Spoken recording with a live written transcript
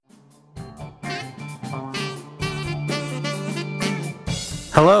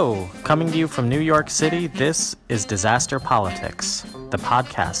Hello, coming to you from New York City, this is Disaster Politics, the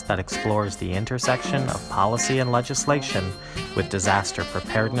podcast that explores the intersection of policy and legislation with disaster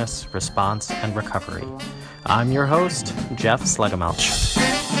preparedness, response, and recovery. I'm your host, Jeff Slegamelch.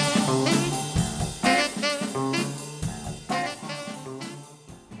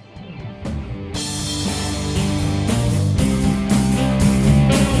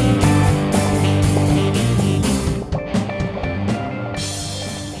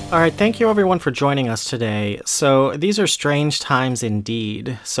 All right, thank you everyone for joining us today. So these are strange times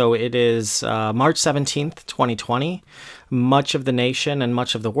indeed. So it is March 17th, 2020. Much of the nation and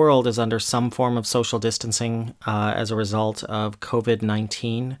much of the world is under some form of social distancing as a result of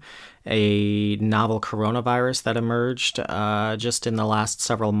COVID-19, a novel coronavirus that emerged just in the last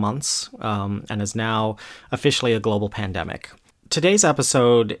several months and is now officially a global pandemic. Today's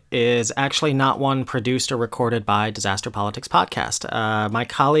episode is actually not one produced or recorded by Disaster Politics Podcast. My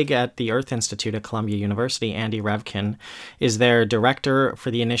colleague at the Earth Institute at Columbia University, Andy Revkin, is their director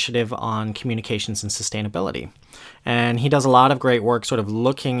for the Initiative on Communications and Sustainability. And he does a lot of great work sort of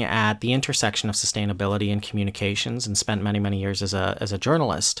looking at the intersection of sustainability and communications, and spent many, many years as a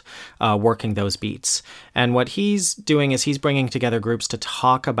journalist working those beats. And what he's doing is he's bringing together groups to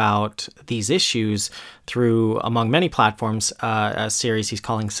talk about these issues through, among many platforms, a series he's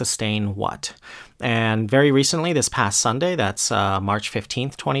calling Sustain What? And very recently, this past Sunday, that's March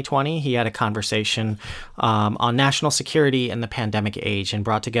 15th, 2020, he had a conversation on national security in the pandemic age and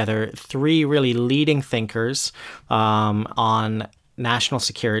brought together three really leading thinkers on national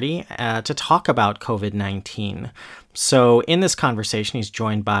security to talk about COVID-19. So in this conversation, he's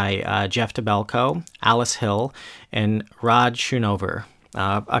joined by Jeff DeBelko, Alice Hill, and Rod Schoonover.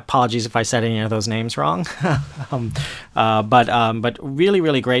 Apologies if I said any of those names wrong, but really,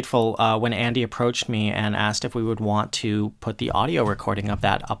 really grateful when Andy approached me and asked if we would want to put the audio recording of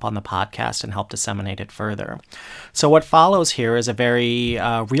that up on the podcast and help disseminate it further. So what follows here is a very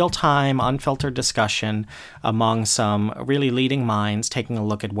real-time, unfiltered discussion among some really leading minds, taking a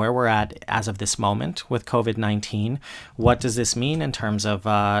look at where we're at as of this moment with COVID-19. What does this mean in terms of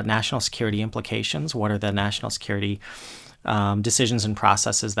national security implications? What are the national security decisions and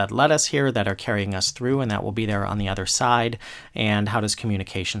processes that led us here, that are carrying us through, and that will be there on the other side, and how does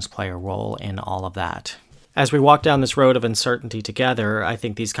communications play a role in all of that? As we walk down this road of uncertainty together, I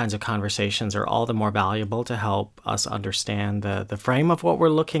think these kinds of conversations are all the more valuable to help us understand the frame of what we're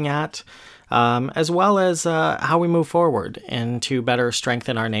looking at, as well as how we move forward and to better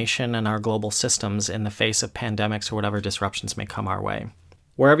strengthen our nation and our global systems in the face of pandemics or whatever disruptions may come our way.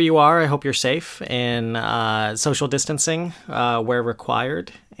 Wherever you are, I hope you're safe in social distancing where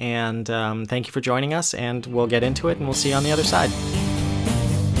required. And thank you for joining us, and we'll get into it, and we'll see you on the other side.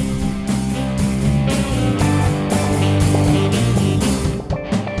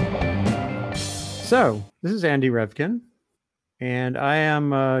 So, this is Andy Revkin, and I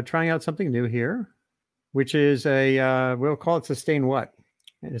am trying out something new here, which is we'll call it Sustain What?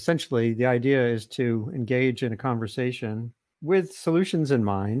 And essentially, the idea is to engage in a conversation with solutions in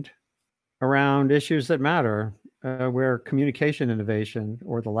mind around issues that matter, where communication innovation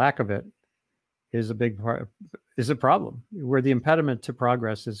or the lack of it is a problem, where the impediment to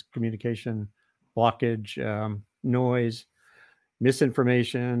progress is communication blockage, noise,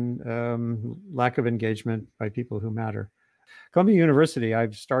 misinformation, lack of engagement by people who matter. Columbia University,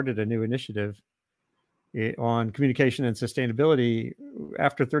 I've started a new initiative on communication and sustainability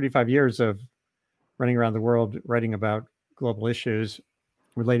after 35 years of running around the world writing about global issues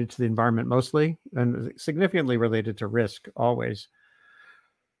related to the environment mostly, and significantly related to risk always.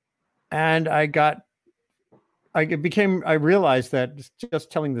 And I realized that just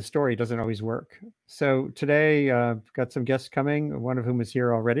telling the story doesn't always work. So today, got some guests coming, one of whom is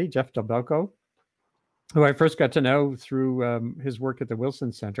here already, Jeff DeBelko, who I first got to know through his work at the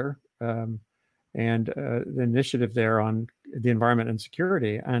Wilson Center and the initiative there on the environment and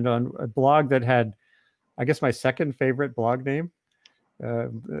security, and on a blog that had, I guess, my second favorite blog name.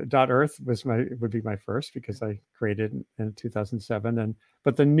 .earth would be my first, because I created it in 2007.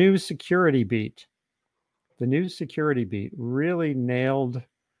 But the News Security Beat really nailed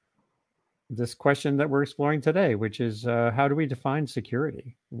this question that we're exploring today, which is how do we define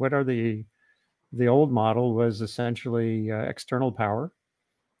security? What are the old model was essentially external power,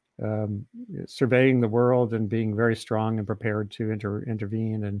 surveying the world and being very strong and prepared to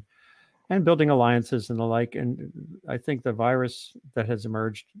intervene and building alliances and the like. And I think the virus that has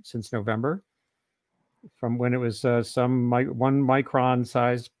emerged since November, from when it was 1 micron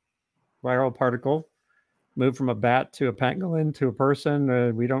sized viral particle, moved from a bat to a pangolin to a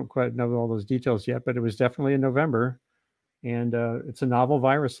person. We don't quite know all those details yet, but it was definitely in November. And it's a novel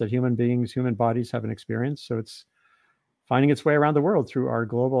virus that human bodies haven't experienced. So it's finding its way around the world through our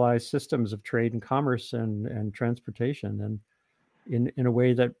globalized systems of trade and commerce and transportation, and in a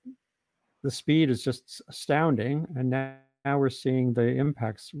way that the speed is just astounding. And now we're seeing the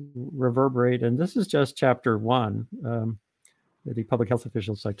impacts reverberate. And this is just chapter one. The public health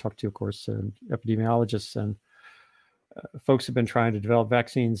officials I talked to, of course, and epidemiologists and folks have been trying to develop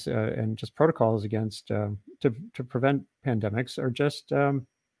vaccines and just protocols against to prevent pandemics are just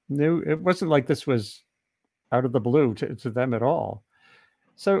new. It wasn't like this was out of the blue to them at all.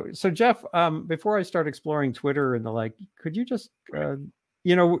 So Jeff, before I start exploring Twitter and the like, could you just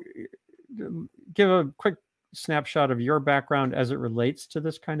give a quick snapshot of your background as it relates to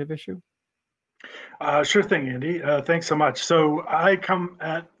this kind of issue? Sure thing, Andy. Thanks so much. So I come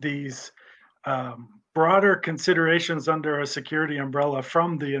at these broader considerations under a security umbrella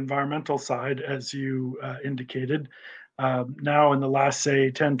from the environmental side, as you indicated. Now in the last,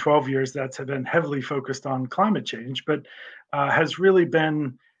 say, 10, 12 years, that's been heavily focused on climate change, but has really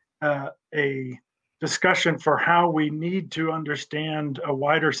been a discussion for how we need to understand a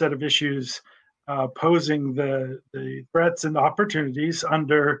wider set of issues posing the threats and opportunities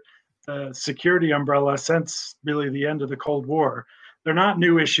under the security umbrella since really the end of the Cold War. They're not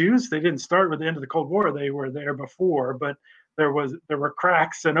new issues. They didn't start with the end of the Cold War. They were there before, but there were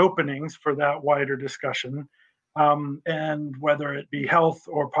cracks and openings for that wider discussion. And whether it be health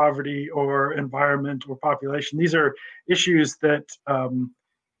or poverty or environment or population, these are issues that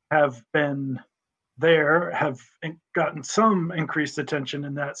have been there, have gotten some increased attention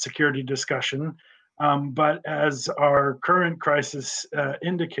in that security discussion. But as our current crisis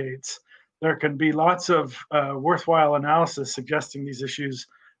indicates, there can be lots of worthwhile analysis suggesting these issues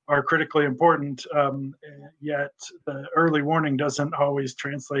are critically important, yet the early warning doesn't always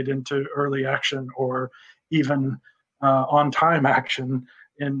translate into early action or even on-time action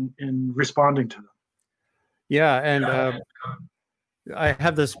in responding to them. Yeah, and I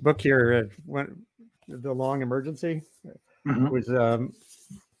have this book here, The Long Emergency. Mm-hmm. It was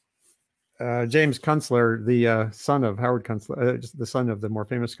James Kunstler, the son of Howard Kunstler, the son of the more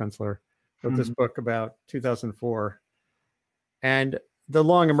famous Kunstler, wrote this book about 2004. And The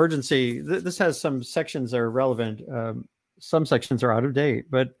Long Emergency, this has some sections that are relevant. Some sections are out of date,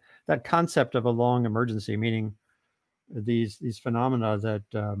 but that concept of a long emergency, meaning these phenomena that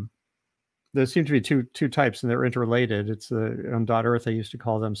there seem to be two types, and they're interrelated. It's on .earth, they used to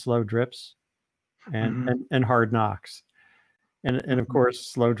call them slow drips and hard knocks. And of course,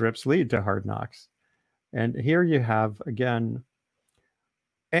 slow drips lead to hard knocks. And here you have, again,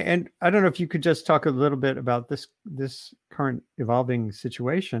 and I don't know if you could just talk a little bit about this current evolving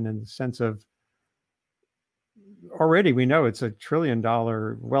situation in the sense of, already we know it's $1 trillion.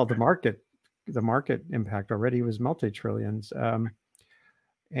 Well, the market impact already was multi-trillions.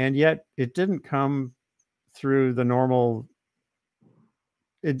 And yet it didn't come through the normal,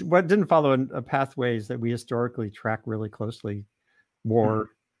 it didn't follow a pathways that we historically track really closely. War,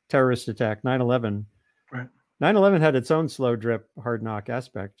 terrorist attack, 9/11. Right. 9/11 had its own slow drip, hard knock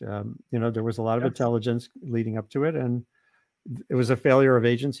aspect. There was a lot of intelligence leading up to it, and it was a failure of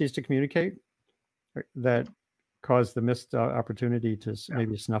agencies to communicate that caused the missed opportunity to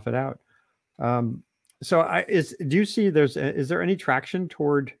maybe snuff it out. Do you see is there any traction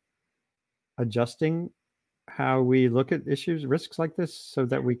toward adjusting how we look at issues, risks like this, so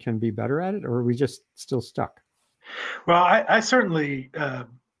that we can be better at it, or are we just still stuck? Well, I certainly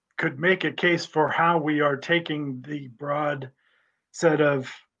could make a case for how we are taking the broad set of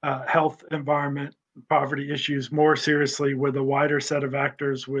health, environment, poverty issues more seriously with a wider set of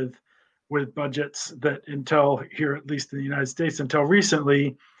actors with budgets that here, at least in the United States, until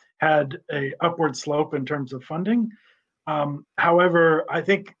recently had a upward slope in terms of funding. However, I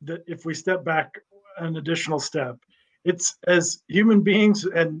think that if we step back an additional step, it's as human beings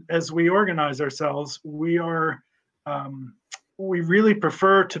and as we organize ourselves, we really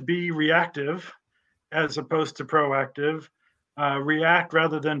prefer to be reactive as opposed to proactive, react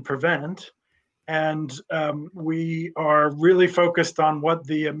rather than prevent. And we are really focused on what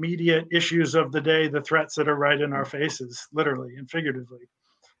the immediate issues of the day, the threats that are right in our faces, literally and figuratively.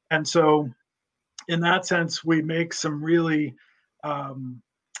 And so in that sense, we make some really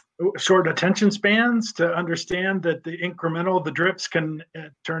short attention spans to understand that the drips can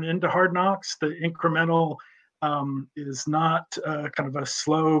turn into hard knocks. The incremental is not kind of a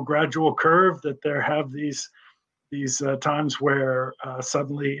slow, gradual curve, that there have these times where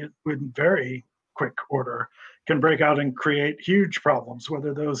suddenly it in very quick order can break out and create huge problems,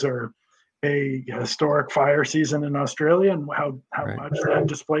 whether those are a historic fire season in Australia and how much that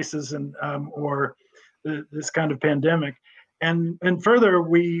displaces, and or this kind of pandemic. And further,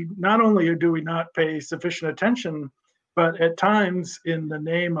 we not only do we not pay sufficient attention, but at times, in the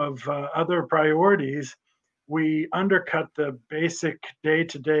name of other priorities, we undercut the basic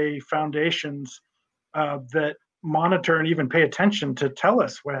day-to-day foundations that monitor and even pay attention to tell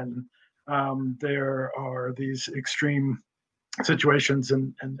us when there are these extreme situations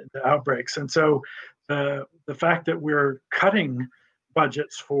and the outbreaks. And so the fact that we're cutting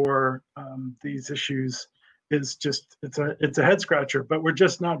budgets for these issues is just it's a head scratcher. But we're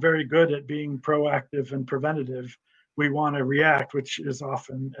just not very good at being proactive and preventative. We want to react, which is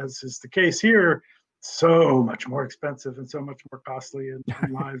often, as is the case here, so much more expensive and so much more costly in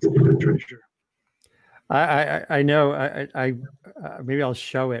lives and treasure. I know. I maybe I'll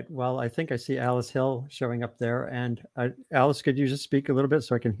show it. Well, I think I see Alice Hill showing up there. And Alice, could you just speak a little bit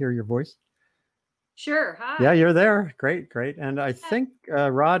so I can hear your voice? Sure. Hi. Yeah, you're there. Great, great. And I think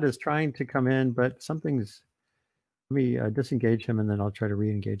Rod is trying to come in, but something's. Let me disengage him, and then I'll try to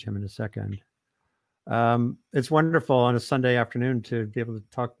re-engage him in a second. It's wonderful on a Sunday afternoon to be able to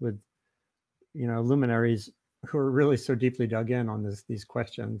talk with, luminaries who are really so deeply dug in on these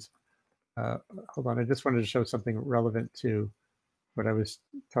questions. Hold on, I just wanted to show something relevant to what I was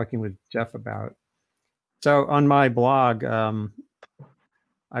talking with Jeff about. So on my blog,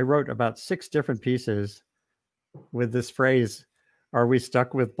 I wrote about 6 different pieces with this phrase, "Are we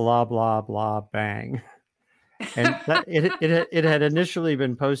stuck with blah, blah, blah, bang?" And it had initially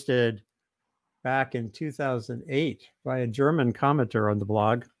been posted back in 2008 by a German commenter on the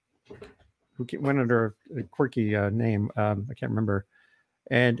blog who went under a quirky name. I can't remember.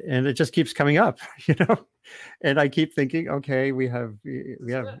 And it just keeps coming up, and I keep thinking, okay, we have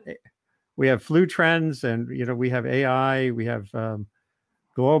flu trends, and we have AI, we have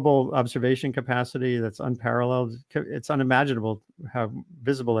global observation capacity that's unparalleled. It's unimaginable how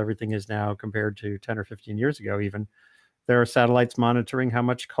visible everything is now compared to 10 or 15 years ago. Even there are satellites monitoring how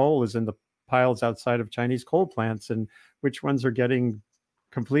much coal is in the piles outside of Chinese coal plants, and which ones are getting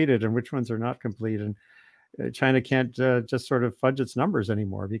completed and which ones are not complete. And China can't just sort of fudge its numbers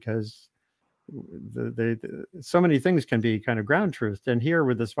anymore, because so many things can be kind of ground truth. And here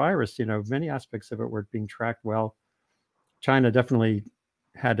with this virus, many aspects of it were being tracked well. China definitely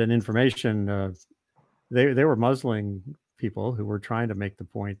had an information. They were muzzling people who were trying to make the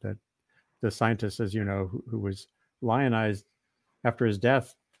point that the scientist, as you know, who was lionized after his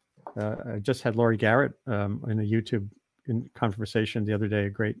death. I just had Laurie Garrett in a YouTube conversation the other day, a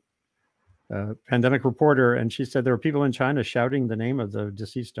great pandemic reporter, and she said there were people in China shouting the name of the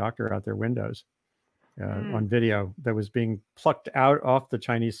deceased doctor out their windows on video that was being plucked out off the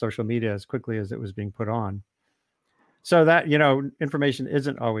Chinese social media as quickly as it was being put on. So that, information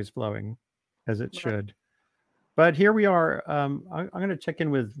isn't always flowing as it should. But here we are. I'm going to check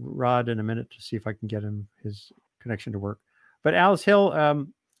in with Rod in a minute to see if I can get his connection to work. But Alice Hill,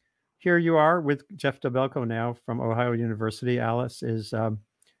 here you are with Jeff Dobelko now from Ohio University. Alice is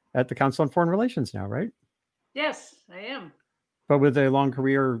at the Council on Foreign Relations now, right? Yes, I am. But with a long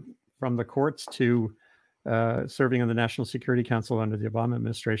career from the courts to serving on the National Security Council under the Obama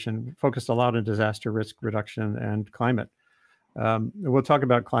administration, focused a lot on disaster risk reduction and climate. We'll talk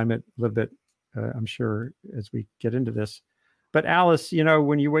about climate a little bit, I'm sure, as we get into this. But Alice,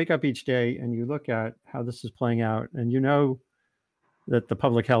 when you wake up each day and you look at how this is playing out, and that the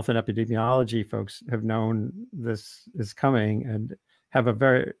public health and epidemiology folks have known this is coming and have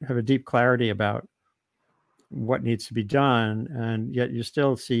a deep clarity about what needs to be done, and yet you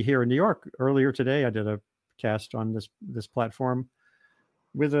still see here in New York. Earlier today, I did a cast on this platform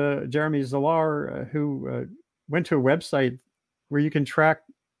with Jeremy Zalar, who went to a website where you can track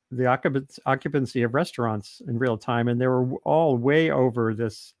the occupancy of restaurants in real time, and they were all way over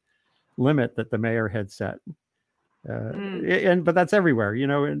this limit that the mayor had set. But that's everywhere,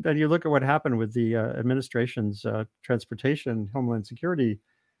 and then you look at what happened with the administration's transportation, homeland security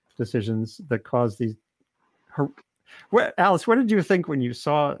decisions that caused these. Alice, what did you think when you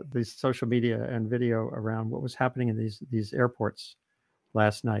saw the social media and video around what was happening in these airports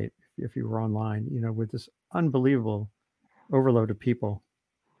last night, if you were online, with this unbelievable overload of people?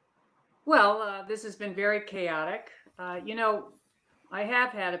 Well, this has been very chaotic. I have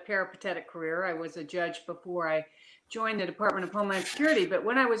had a peripatetic career. I was a judge before I joined the Department of Homeland Security. But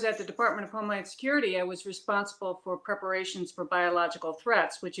when I was at the Department of Homeland Security, I was responsible for preparations for biological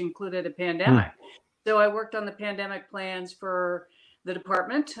threats, which included a pandemic. So I worked on the pandemic plans for the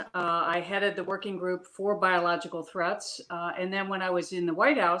department. I headed the working group for biological threats. And then when I was in the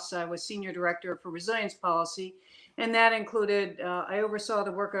White House, I was senior director for resilience policy. And that included, I oversaw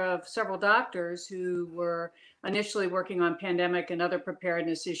the work of several doctors who were initially working on pandemic and other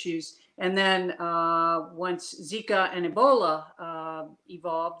preparedness issues. And then once Zika and Ebola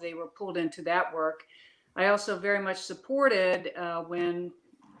evolved, they were pulled into that work. I also very much supported when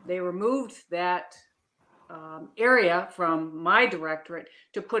they removed that area from my directorate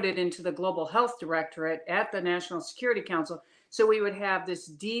to put it into the Global Health Directorate at the National Security Council. So we would have this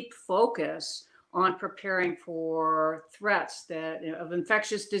deep focus on preparing for threats that of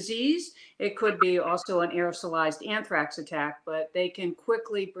infectious disease. It could be also an aerosolized anthrax attack, but they can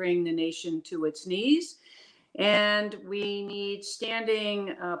quickly bring the nation to its knees. And we need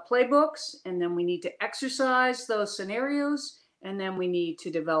standing playbooks, and then we need to exercise those scenarios, and then we need to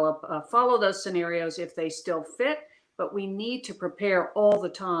develop, follow those scenarios if they still fit, but we need to prepare all the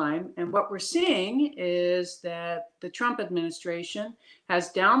time. And what we're seeing is that the Trump administration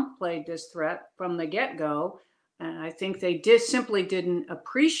has downplayed this threat from the get-go. And I think they simply didn't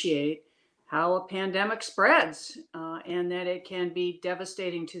appreciate how a pandemic spreads and that it can be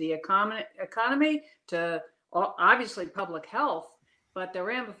devastating to the economy, to obviously public health, but the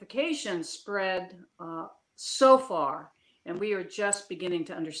ramifications spread so far. And we are just beginning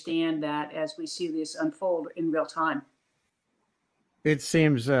to understand that as we see this unfold in real time. It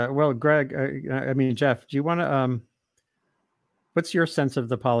seems, well, Greg, I mean, Jeff, do you want to, what's your sense of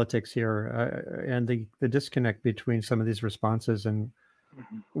the politics here and the disconnect between some of these responses and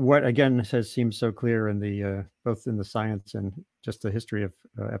what, again, has seemed so clear in the, both in the science and just the history of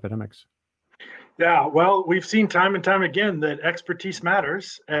epidemics? Yeah, well, we've seen time and time again that expertise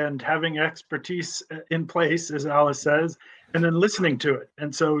matters, and having expertise in place, as Alice says, and then listening to it.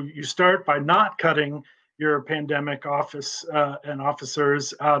 And so you start by not cutting your pandemic office and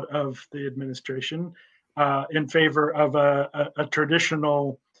officers out of the administration in favor of a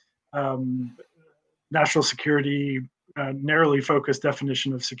traditional national security, narrowly focused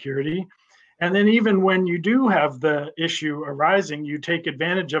definition of security. And then even when you do have the issue arising, you take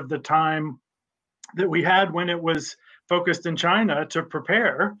advantage of the time that we had when it was focused in China to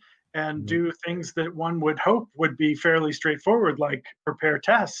prepare and do things that one would hope would be fairly straightforward, like prepare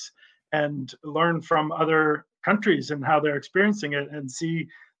tests and learn from other countries and how they're experiencing it, and see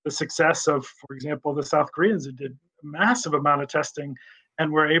the success of, for example, the South Koreans who did a massive amount of testing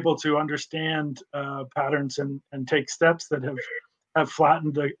and were able to understand patterns and take steps that have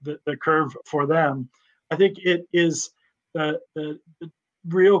flattened the curve for them. I think it is the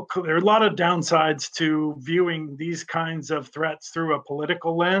there are a lot of downsides to viewing these kinds of threats through a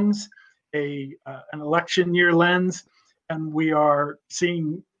political lens, an election year lens, and we are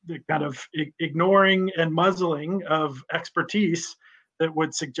seeing the kind of ignoring and muzzling of expertise that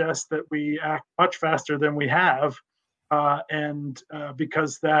would suggest that we act much faster than we have, and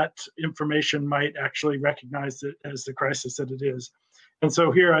because that information might actually recognize it as the crisis that it is. And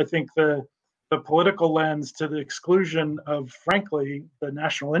so here I think the political lens, to the exclusion of, frankly, the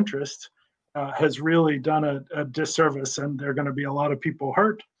national interest, has really done a disservice, and there are going to be a lot of people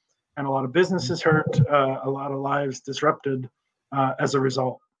hurt and a lot of businesses hurt, a lot of lives disrupted as a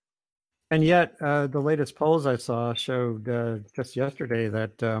result. And yet the latest polls I saw showed just yesterday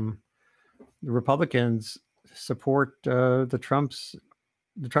that the Republicans support the Trump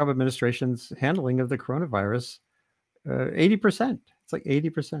administration's handling of the coronavirus. 80%. It's like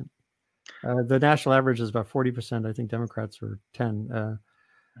 80%. The national average is about 40%. I think Democrats were 10.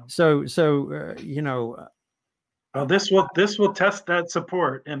 You know. Well, this will test that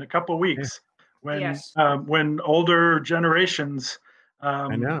support in a couple of weeks when older generations,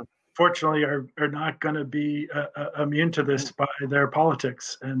 fortunately, are not going to be immune to this by their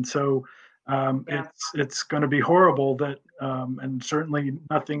politics, and so it's going to be horrible. That and certainly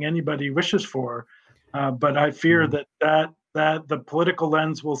nothing anybody wishes for. But I fear that the political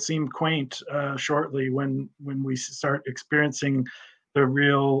lens will seem quaint shortly when we start experiencing the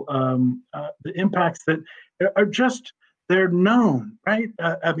real the impacts that are just, they're known, right?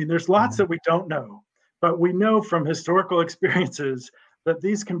 I mean, there's lots that we don't know, but we know from historical experiences that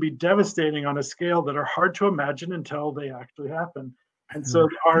these can be devastating on a scale that are hard to imagine until they actually happen. And so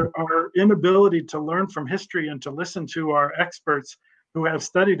our inability to learn from history and to listen to our experts who have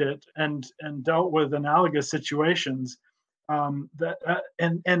studied it and dealt with analogous situations,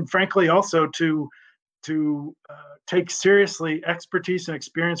 and frankly also to take seriously expertise and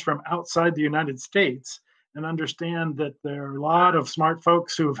experience from outside the United States, and understand that there are a lot of smart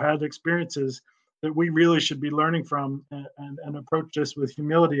folks who have had experiences that we really should be learning from, and approach this with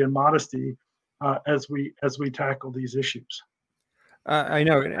humility and modesty as we tackle these issues. I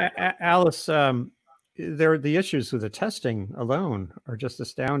know, Alice. The issues with the testing alone are just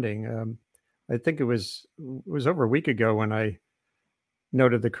astounding. I think it was over a week ago when I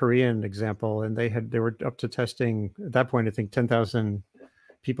noted the Korean example, and they were up to testing at that point, I think 10,000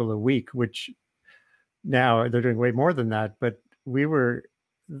 people a week, which now they're doing way more than that. But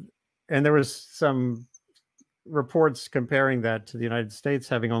and there was some reports comparing that to the United States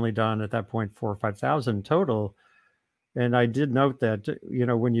having only done at that point 4,000 or 5,000 total. And I did note that,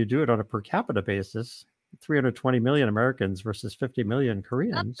 when you do it on a per capita basis, 320 million Americans versus 50 million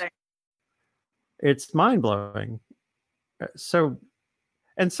Koreans, it's mind blowing. So,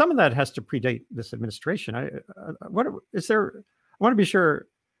 and some of that has to predate this administration. I want to be sure,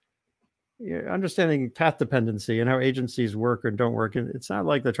 understanding path dependency and how agencies work or don't work. And it's not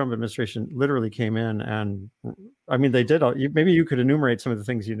like the Trump administration literally came in and, I mean, they did. Maybe you could enumerate some of the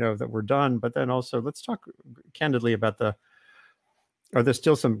things that were done, but then also let's talk candidly about are there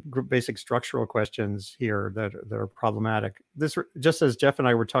still some basic structural questions here that are problematic? This, just as Jeff and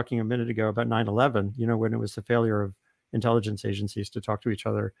I were talking a minute ago about 9/11, when it was the failure of intelligence agencies to talk to each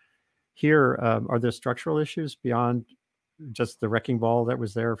other. Here, are there structural issues beyond just the wrecking ball that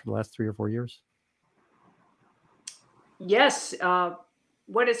was there for the last 3 or 4 years? Yes.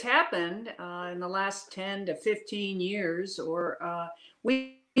 What has happened in the last 10 to 15 years,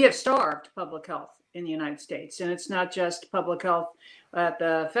 we have starved public health in the United States. And it's not just public health at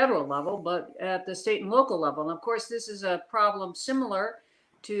the federal level, but at the state and local level. And of course, this is a problem similar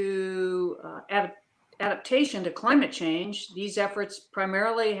to adaptation to climate change. These efforts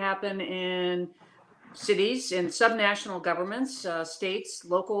primarily happen in cities and subnational governments, states,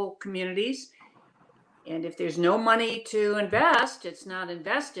 local communities. And if there's no money to invest, it's not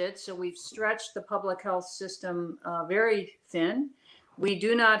invested. So we've stretched the public health system very thin. We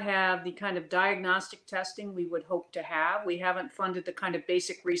do not have the kind of diagnostic testing we would hope to have. We haven't funded the kind of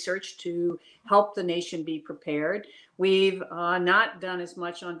basic research to help the nation be prepared. We've not done as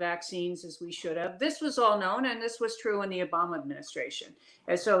much on vaccines as we should have. This was all known, and this was true in the Obama administration.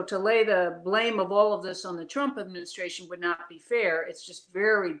 And so to lay the blame of all of this on the Trump administration would not be fair. It's just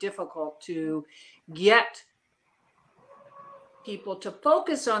very difficult to get people to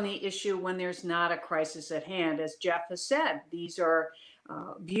focus on the issue when there's not a crisis at hand. As Jeff has said, these are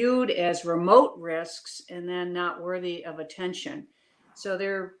viewed as remote risks and then not worthy of attention. So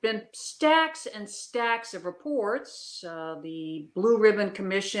there have been stacks and stacks of reports. The Blue Ribbon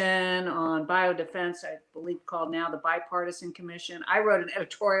Commission on Biodefense, I believe called now the Bipartisan Commission. I wrote an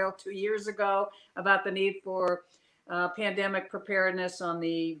editorial 2 years ago about the need for pandemic preparedness on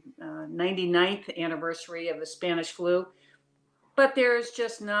the 99th anniversary of the Spanish flu. But there's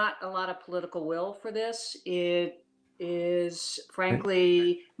just not a lot of political will for this. It is,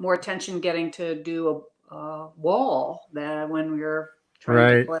 frankly, more attention getting to do a wall than when we're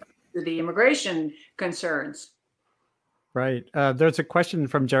trying to play the immigration concerns. Right. There's a question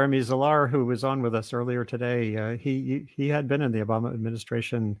from Jeremy Zalar, who was on with us earlier today. He had been in the Obama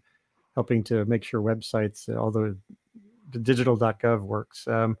administration helping to make sure websites, although the digital.gov works.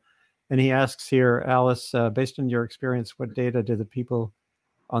 And he asks here, Alice, based on your experience, what data do the people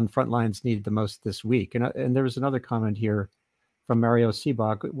on the front lines need the most this week? And there was another comment here from Mario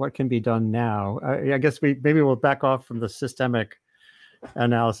Seebach. What can be done now? I guess maybe we'll back off from the systemic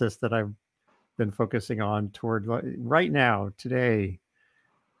analysis that I've been focusing on toward right now, today.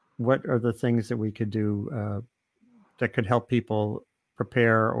 What are the things that we could do that could help people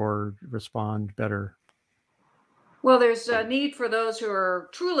prepare or respond better? Well, there's a need for those who are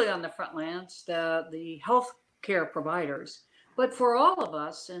truly on the front lines, the health care providers. But for all of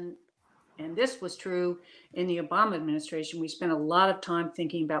us, and this was true in the Obama administration, we spent a lot of time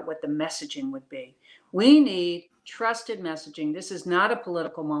thinking about what the messaging would be. We need trusted messaging. This is not a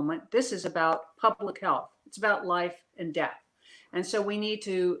political moment. This is about public health. It's about life and death. And so we need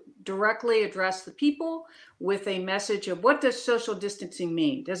to directly address the people with a message of what does social distancing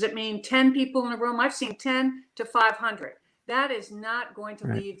mean? Does it mean 10 people in a room? I've seen 10 to 500. That is not going to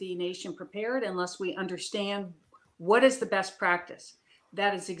leave the nation prepared unless we understand what is the best practice.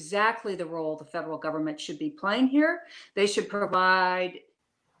 That is exactly the role the federal government should be playing here. They should provide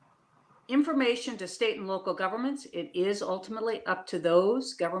information to state and local governments. It is ultimately up to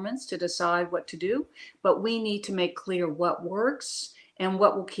those governments to decide what to do, but we need to make clear what works and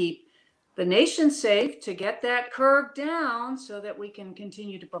what will keep the nation safe to get that curve down so that we can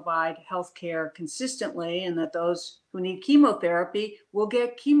continue to provide health care consistently and that those who need chemotherapy will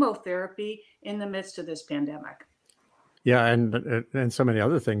get chemotherapy in the midst of this pandemic. Yeah, and so many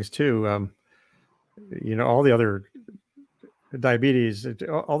other things too. All the other diabetes,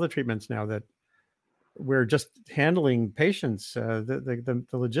 all the treatments now that we're just handling patients, the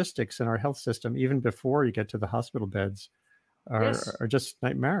logistics in our health system, even before you get to the hospital beds, are, are just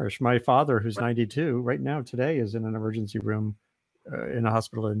nightmarish. My father, who's 92 right now today, is in an emergency room in a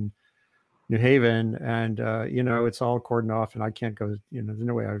hospital in New Haven, and it's all cordoned off, and I can't go. There's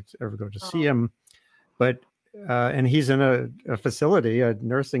no way I would ever go to see him. But and he's in a facility, a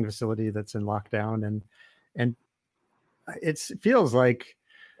nursing facility that's in lockdown, and it feels like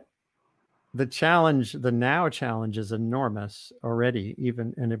the now challenge is enormous already,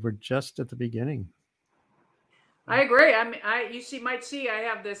 and we're just at the beginning. I agree. Might see I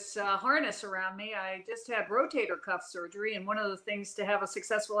have this harness around me. I just had rotator cuff surgery, and one of the things to have a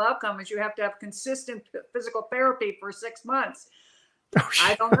successful outcome is you have to have consistent physical therapy for 6 months.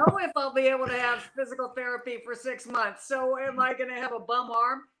 I don't know if I'll be able to have physical therapy for 6 months. So am I going to have a bum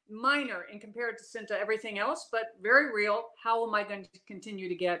arm? Minor in comparison to everything else, but very real. How am I going to continue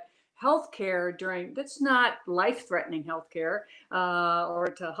to get health care that's not life-threatening health care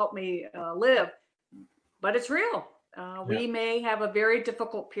or to help me live? But it's real. We may have a very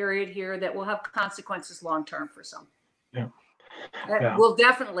difficult period here that will have consequences long-term for some. Will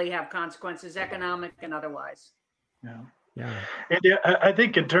definitely have consequences, economic and otherwise. And I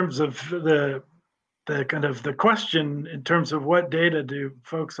think in terms of the kind of the question in terms of what data do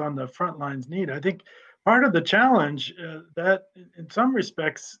folks on the front lines need, I think part of the challenge that in some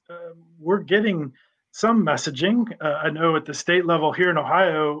respects we're getting some messaging. I know at the state level here in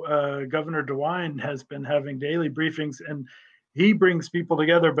Ohio, Governor DeWine has been having daily briefings, and he brings people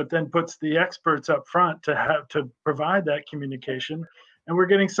together, but then puts the experts up front to provide that communication. And we're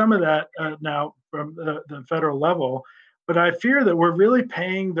getting some of that now from the federal level. But I fear that we're really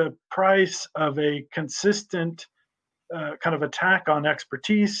paying the price of a consistent kind of attack on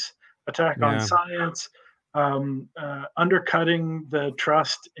expertise, attack on science, undercutting the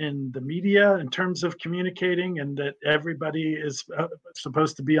trust in the media in terms of communicating, and that everybody is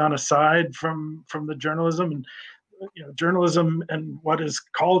supposed to be on a side from the journalism. And journalism and what is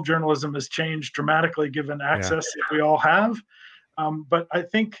called journalism has changed dramatically given access that we all have. But I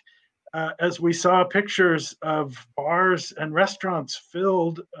think as we saw pictures of bars and restaurants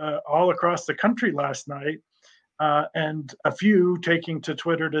filled all across the country last night, and a few taking to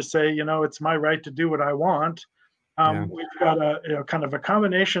Twitter to say, it's my right to do what I want. We've got a kind of a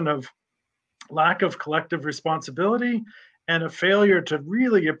combination of lack of collective responsibility and a failure to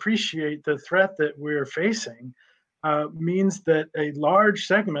really appreciate the threat that we're facing. Means that a large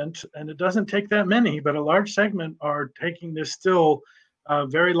segment, and it doesn't take that many, but a large segment are taking this still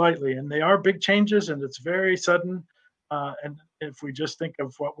very lightly. And they are big changes, and it's very sudden. And if we just think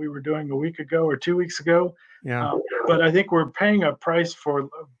of what we were doing a week ago or 2 weeks ago, but I think we're paying a price for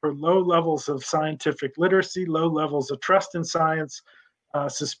low levels of scientific literacy, low levels of trust in science,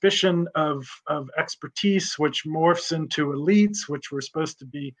 suspicion of expertise, which morphs into elites, which were supposed to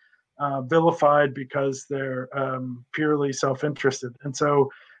be vilified because they're purely self-interested. And so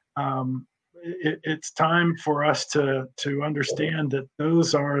it's time for us to understand that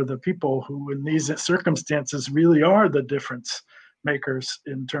those are the people who in these circumstances really are the difference makers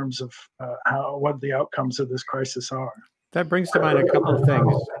in terms of what the outcomes of this crisis are. That brings to mind a couple of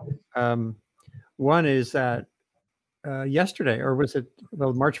things. One is that yesterday, or was it,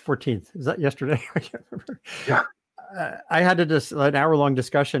 March 14th? Is that yesterday? I can't remember. Yeah. I had an hour-long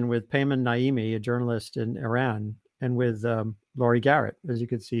discussion with Payman Naimi, a journalist in Iran, and with Laurie Garrett, as you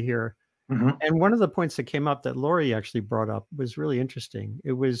can see here. Mm-hmm. And one of the points that came up that Laurie actually brought up was really interesting.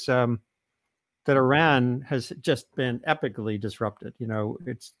 It was that Iran has just been epically disrupted.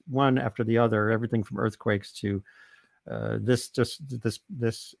 It's one after the other, everything from earthquakes to this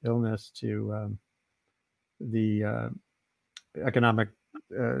illness to the economic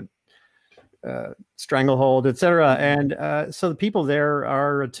stranglehold, etc. And so the people there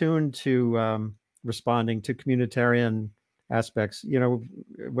are attuned to responding to communitarian aspects.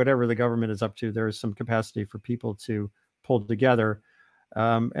 Whatever the government is up to, there is some capacity for people to pull together.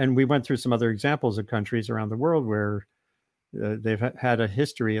 And we went through some other examples of countries around the world where they've had a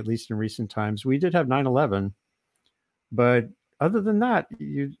history, at least in recent times. We did have 9/11, but other than that,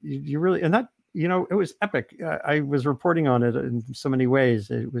 you really, and that, it was epic. I was reporting on it in so many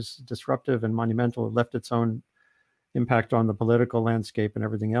ways. It was disruptive and monumental. It left its own impact on the political landscape and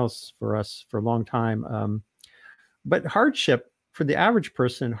everything else for us for a long time. But hardship, for the average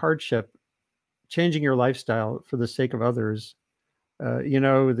person, changing your lifestyle for the sake of others,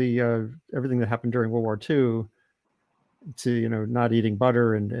 everything that happened during World War II, to, not eating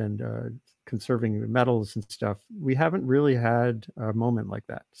butter and conserving metals and stuff. We haven't really had a moment like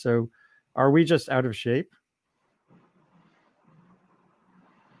that. So are we just out of shape?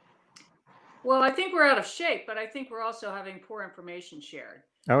 Well, I think we're out of shape, but I think we're also having poor information shared.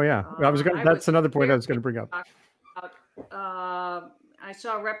 Oh yeah, that's another point I was going to bring up. I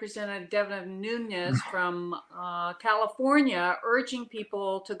saw Representative Devin Nunes from California urging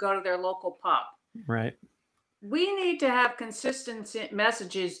people to go to their local pub. Right. We need to have consistent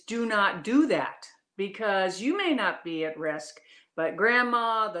messages. Do not do that, because you may not be at risk, but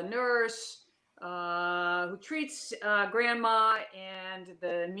grandma, the nurse who treats grandma, and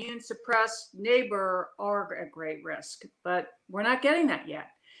the immune suppressed neighbor are at great risk. But we're not getting that yet.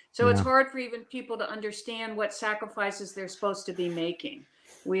 So it's hard for even people to understand what sacrifices they're supposed to be making.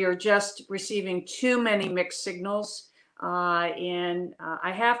 We are just receiving too many mixed signals. And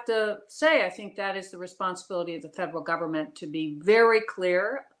I have to say, I think that is the responsibility of the federal government to be very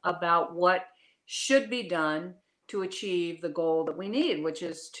clear about what should be done to achieve the goal that we need, which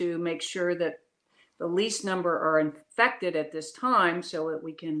is to make sure that the least number are infected at this time so that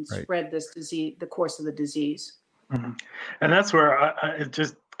we can spread this disease, the course of the disease. Mm-hmm. And that's where it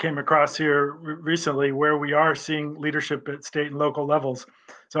just came across here recently, where we are seeing leadership at state and local levels.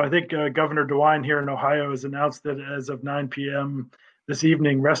 So I think Governor DeWine here in Ohio has announced that as of 9 p.m. this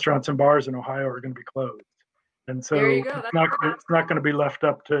evening, restaurants and bars in Ohio are going to be closed. And so it's not going to be left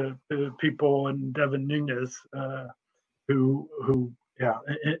up to people and Devin Nunes who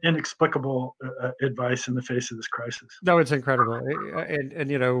inexplicable advice in the face of this crisis. No, it's incredible.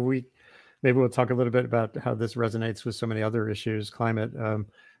 And you know, maybe we'll talk a little bit about how this resonates with so many other issues, climate.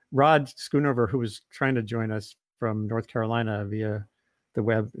 Rod Schoonover, who was trying to join us from North Carolina via the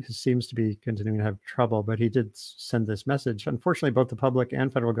web, seems to be continuing to have trouble, but he did send this message. Unfortunately, both the public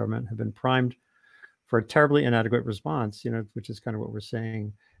and federal government have been primed for a terribly inadequate response, you know, which is kind of what we're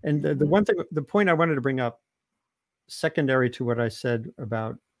saying. And the point I wanted to bring up, secondary to what I said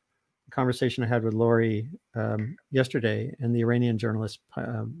about the conversation I had with Lori yesterday and the Iranian journalist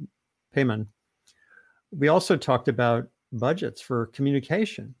Payman, we also talked about budgets for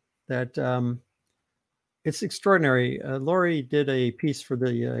communication. That it's extraordinary. Lori did a piece for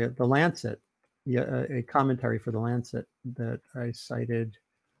the Lancet, a commentary for the Lancet that I cited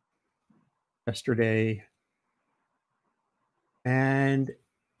yesterday, and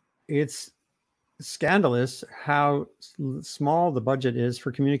it's scandalous how small the budget is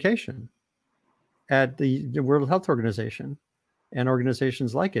for communication at the World Health Organization and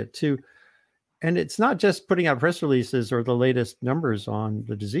organizations like it and it's not just putting out press releases or the latest numbers on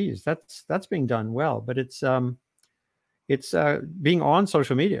the disease. That's being done well, but it's being on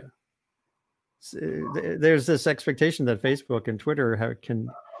social media. There's this expectation that Facebook and Twitter can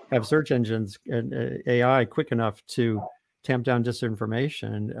have search engines and AI quick enough to tamp down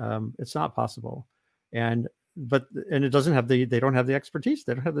disinformation. It's not possible, and it doesn't have they don't have the expertise,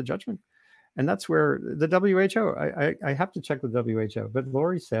 they don't have the judgment, and that's where the WHO. I have to check with WHO, but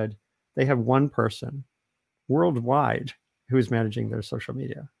Lori said they have one person worldwide who is managing their social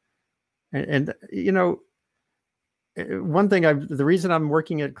media, and you know, one thing the reason I'm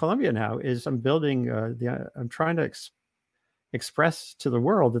working at Columbia now is I'm building I'm trying to express to the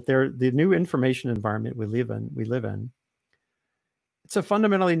world that the new information environment we live in. It's a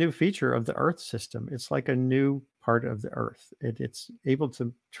fundamentally new feature of the Earth system. It's like a new part of the Earth. It's able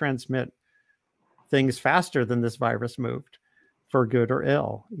to transmit things faster than this virus moved, for good or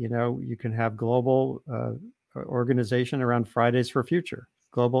ill. You know, you can have global organization around Fridays for Future,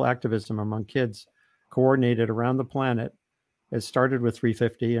 global activism among kids, coordinated around the planet. It started with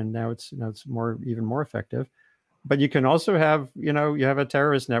 350, and now it's even more effective. But you can also have, you have a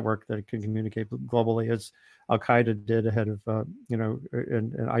terrorist network that can communicate globally, as Al Qaeda did ahead of,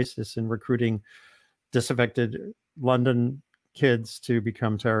 and ISIS in recruiting disaffected London kids to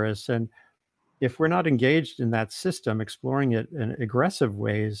become terrorists. And if we're not engaged in that system, exploring it in aggressive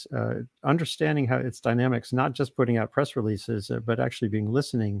ways, understanding how its dynamics, not just putting out press releases, but actually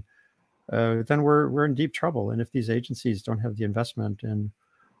listening, then we're in deep trouble. And if these agencies don't have the investment and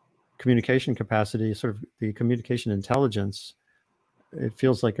communication capacity, sort of the communication intelligence, it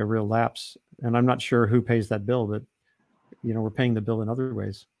feels like a real lapse. And I'm not sure who pays that bill, but we're paying the bill in other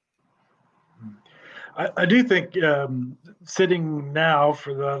ways. I do think sitting now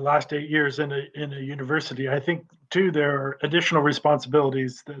for the last 8 years in a university, I think too there are additional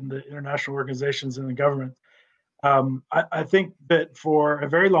responsibilities than the international organizations and the government. I think that for a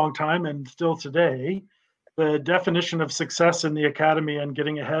very long time and still today, the definition of success in the academy and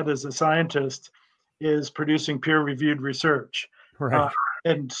getting ahead as a scientist is producing peer-reviewed research, right.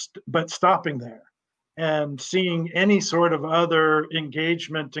 But stopping there and seeing any sort of other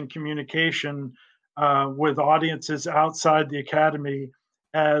engagement and communication with audiences outside the academy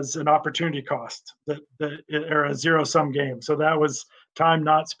as an opportunity cost or a zero-sum game. So that was time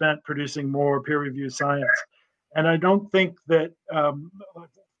not spent producing more peer-reviewed science. And I don't think that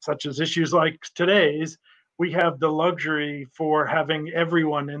such as issues like today's we have the luxury for having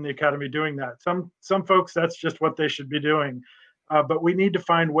everyone in the academy doing that. Some folks, that's just what they should be doing. But we need to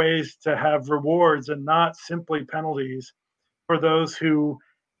find ways to have rewards and not simply penalties for those who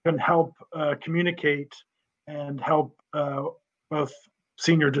can help communicate and help both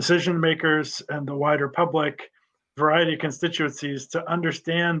senior decision makers and the wider public, variety of constituencies, to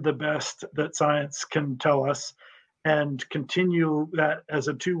understand the best that science can tell us and continue that as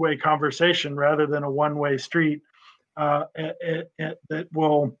a two-way conversation rather than a one-way street that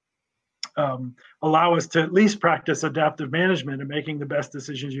will allow us to at least practice adaptive management and making the best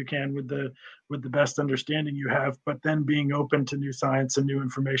decisions you can with the best understanding you have, but then being open to new science and new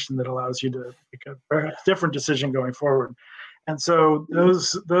information that allows you to make a perhaps different decision going forward. And so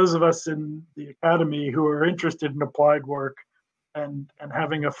those of us in the academy who are interested in applied work and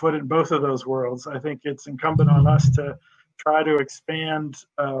having a foot in both of those worlds, I think it's incumbent on us to try to expand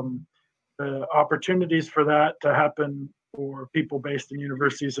the opportunities for that to happen for people based in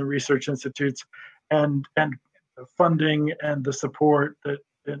universities and research institutes, and the funding and the support that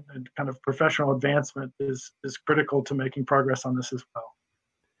and kind of professional advancement is critical to making progress on this as well.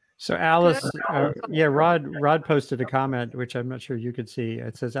 So Alice, Rod posted a comment, which I'm not sure you could see.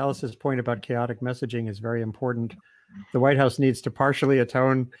 It says, Alice's point about chaotic messaging is very important. The White House needs to partially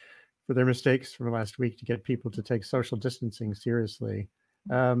atone for their mistakes from last week to get people to take social distancing seriously.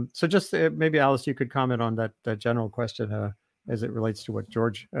 So just maybe, Alice, you could comment on that general question as it relates to what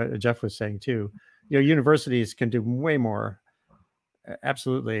Jeff was saying too. Universities can do way more.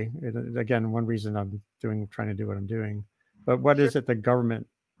 Absolutely. Again, one reason I'm trying to do what I'm doing. But what is it the government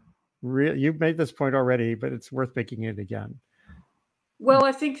you've made this point already, but it's worth making it again. Well,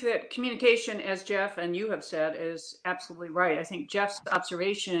 I think that communication, as Jeff and you have said, is absolutely right. I think Jeff's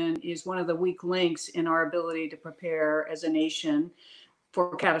observation is one of the weak links in our ability to prepare as a nation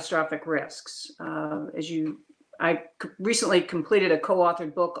for catastrophic risks. I recently completed a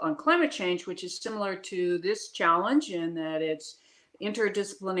co-authored book on climate change, which is similar to this challenge in that it's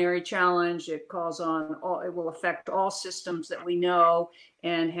interdisciplinary challenge. It will affect all systems that we know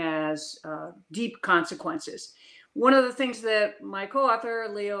and has deep consequences. One of the things that my co-author,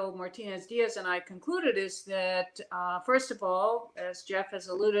 Leo Martinez Diaz, and I concluded is that, first of all, as Jeff has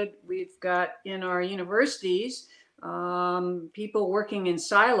alluded, we've got in our universities people working in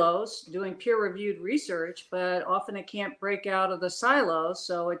silos doing peer-reviewed research, but often it can't break out of the silos,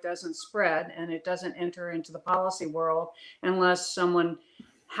 so it doesn't spread and it doesn't enter into the policy world unless someone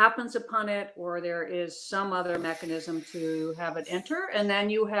happens upon it or there is some other mechanism to have it enter. And then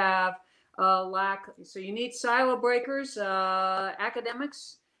you have so you need silo breakers,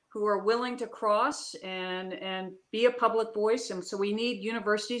 academics who are willing to cross and be a public voice. And so we need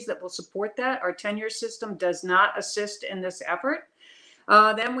universities that will support that. Our tenure system does not assist in this effort.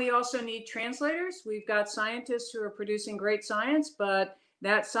 Then we also need translators. We've got scientists who are producing great science, but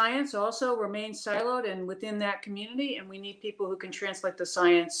that science also remains siloed and within that community. And we need people who can translate the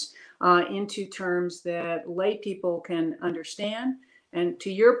science into terms that lay people can understand. And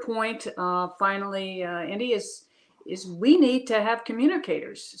to your point, finally, Andy, is we need to have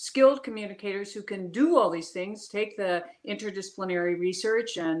communicators, skilled communicators who can do all these things, take the interdisciplinary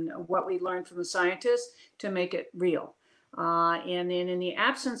research and what we learned from the scientists to make it real. And then in the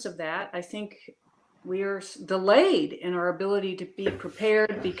absence of that, I think we are delayed in our ability to be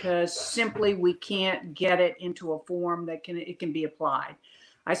prepared because simply we can't get it into a form that it can be applied.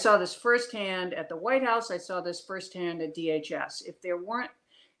 I saw this firsthand at the White House. I saw this firsthand at DHS. If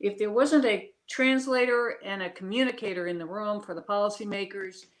there wasn't a translator and a communicator in the room for the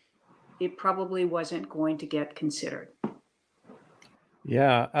policymakers, it probably wasn't going to get considered.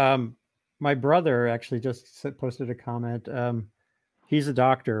 Yeah. My brother actually just posted a comment. He's a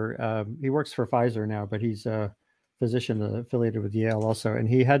doctor. He works for Pfizer now, but he's a physician affiliated with Yale also. And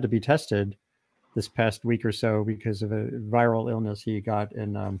he had to be tested this past week or so because of a viral illness he got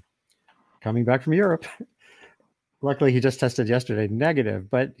in coming back from Europe. Luckily, he just tested yesterday negative,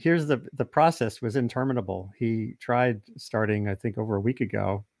 but here's the process was interminable. He tried starting, I think, over a week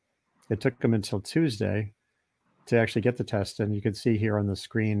ago. It took him until Tuesday to actually get the test. And you can see here on the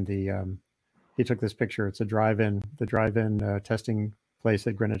screen, he took this picture. It's the drive-in testing place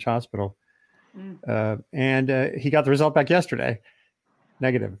at Greenwich Hospital. And he got the result back yesterday,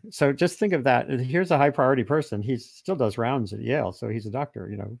 negative. So just think of that. Here's a high priority person. He still does rounds at Yale. So he's a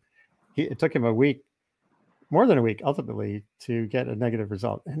doctor, it took him a week, more than a week, ultimately, to get a negative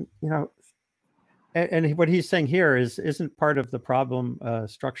result. And, and what he's saying here isn't part of the problem,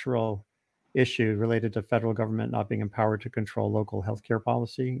 structural issue related to federal government not being empowered to control local healthcare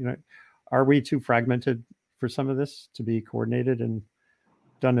policy. Are we too fragmented for some of this to be coordinated and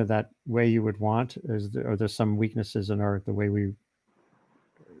done it that way you would want? Are there some weaknesses in the way we,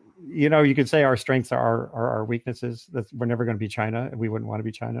 you could say our strengths are our weaknesses. We're never going to be China, and we wouldn't want to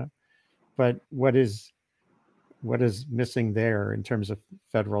be China. But what is missing there in terms of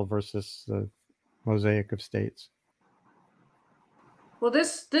federal versus the mosaic of states? Well,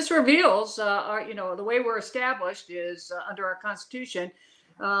 this reveals, the way we're established is under our Constitution.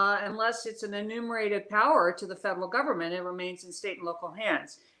 Unless it's an enumerated power to the federal government, it remains in state and local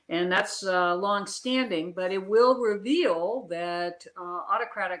hands. And that's long-standing, but it will reveal that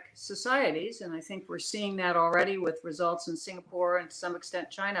autocratic societies, and I think we're seeing that already with results in Singapore and to some extent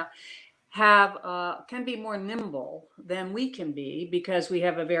China, can be more nimble than we can be because we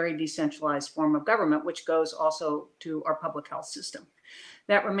have a very decentralized form of government, which goes also to our public health system.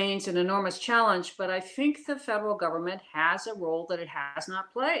 That remains an enormous challenge, but I think the federal government has a role that it has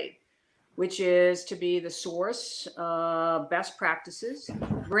not played, which is to be the source of best practices,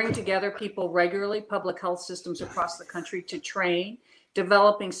 bring together people regularly, public health systems across the country to train,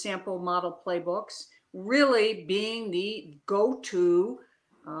 developing sample model playbooks, really being the go-to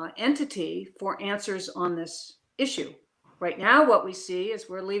entity for answers on this issue. Right now, what we see is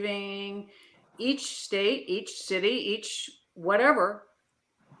we're leaving each state, each city, each whatever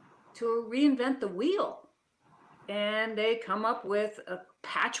to reinvent the wheel. And they come up with a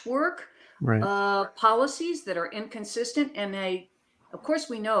patchwork of policies that are inconsistent. And of course,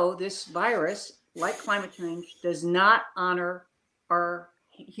 we know this virus, like climate change, does not honor our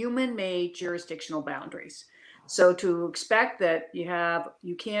human-made jurisdictional boundaries. So to expect that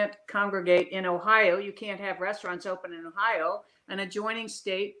you can't congregate in Ohio, you can't have restaurants open in Ohio, an adjoining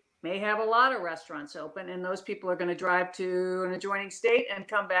state may have a lot of restaurants open, and those people are going to drive to an adjoining state and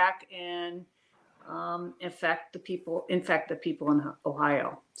come back and infect the people in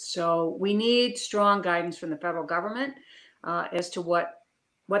Ohio. So we need strong guidance from the federal government as to what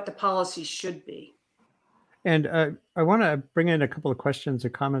the policy should be. And I want to bring in a couple of questions or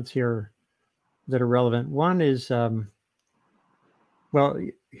comments here that are relevant. One is,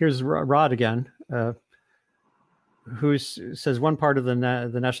 here's Rod again, who says one part of the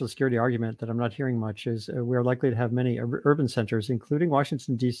national security argument that I'm not hearing much is we're likely to have many urban centers, including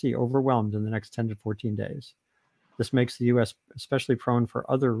Washington, D.C., overwhelmed in the next 10 to 14 days. This makes the U.S. especially prone for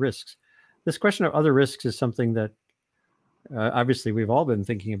other risks. This question of other risks is something that obviously we've all been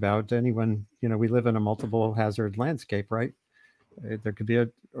thinking about. Anyone, we live in a multiple hazard landscape, right? There could be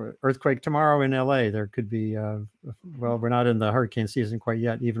an earthquake tomorrow in LA. There could be, we're not in the hurricane season quite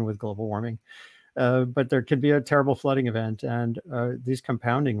yet, even with global warming. But there could be a terrible flooding event. And these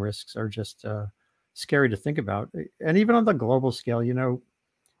compounding risks are just scary to think about. And even on the global scale,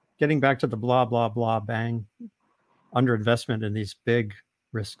 getting back to the blah, blah, blah, bang, underinvestment in these big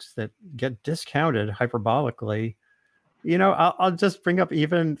risks that get discounted hyperbolically. I'll just bring up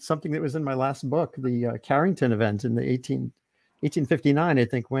even something that was in my last book, the Carrington event in the 1859, I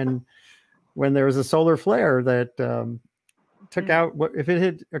think, when there was a solar flare that took out if it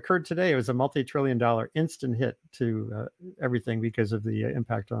had occurred today, it was a multi-trillion-dollar instant hit to everything because of the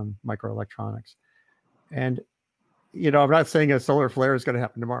impact on microelectronics. And, I'm not saying a solar flare is going to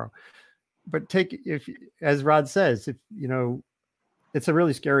happen tomorrow, but as Rod says, it's a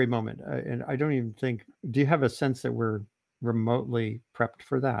really scary moment. And I don't even think, do you have a sense that we're remotely prepped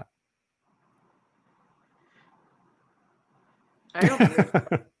for that? I don't believe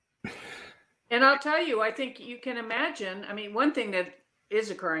so. And I'll tell you, I think you can imagine, one thing that is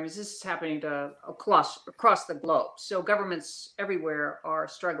occurring is this is happening across the globe. So governments everywhere are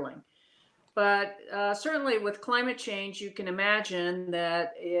struggling. But certainly with climate change, you can imagine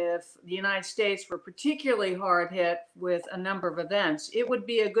that if the United States were particularly hard hit with a number of events, it would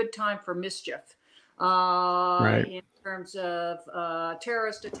be a good time for mischief in terms of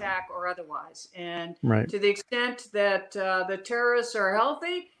terrorist attack or otherwise. And to the extent that the terrorists are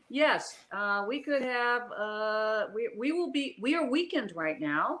healthy, yes, we could have, we are weakened right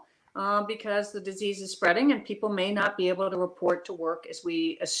now because the disease is spreading and people may not be able to report to work as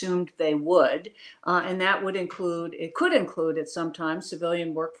we assumed they would. And that could include at some time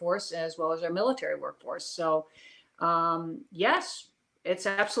civilian workforce as well as our military workforce. So yes, it's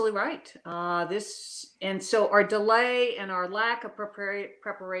absolutely right. And so our delay and our lack of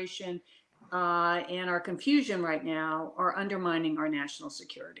preparation and our confusion right now are undermining our national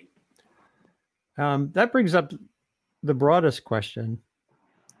security. That brings up the broadest question,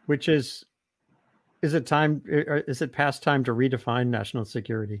 which is it past time to redefine national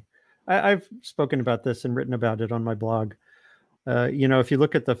security? I've spoken about this and written about it on my blog. If you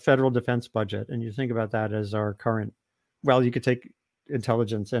look at the federal defense budget and you think about that as our current, you could take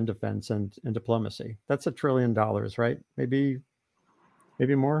intelligence and defense and diplomacy. That's $1 trillion, right? Maybe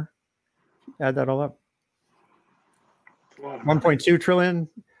maybe more. Add that all up. 1.2 trillion.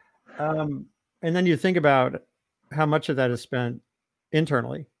 And then you think about how much of that is spent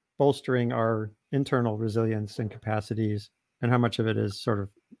internally, bolstering our internal resilience and capacities, and how much of it is sort of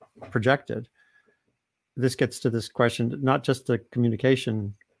projected. This gets to this question, not just the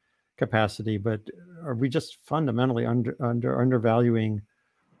communication capacity, but are we just fundamentally undervaluing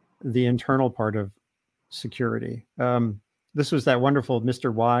the internal part of security? This was that wonderful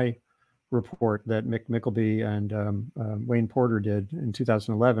Mr. Y report that Mick Mickleby and Wayne Porter did in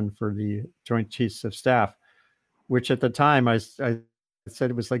 2011 for the Joint Chiefs of Staff, which at the time I said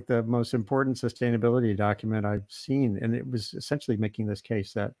it was like the most important sustainability document I've seen. And it was essentially making this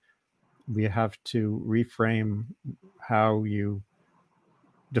case that we have to reframe how you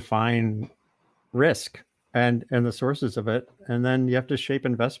define risk and the sources of it. And then you have to shape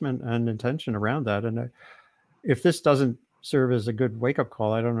investment and intention around that. And if this doesn't serve as a good wake-up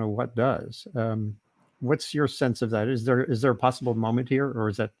call, I don't know what does. What's your sense of that? Is there a possible moment here, or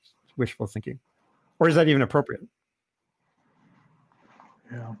is that wishful thinking, or is that even appropriate?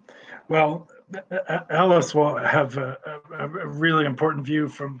 Yeah, well, Alice will have a really important view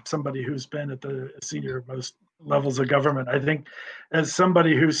from somebody who's been at the senior most levels of government. I think, as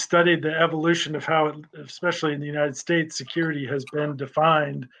somebody who's studied the evolution of how, especially in the United States, security has been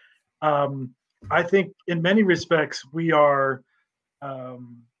defined, I think in many respects we are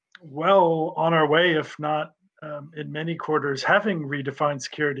well on our way, if not in many quarters, having redefined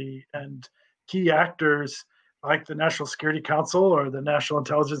security, and key actors like the National Security Council or the National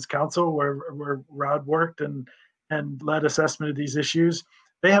Intelligence Council, where Rod worked and led assessment of these issues,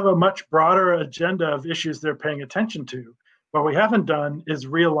 they have a much broader agenda of issues they're paying attention to. What we haven't done is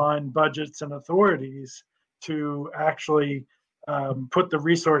realign budgets and authorities to actually put the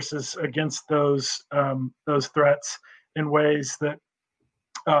resources against those threats in ways that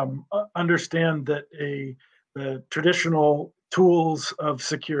understand that the traditional tools of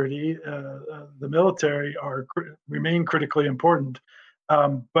security, the military, remain critically important,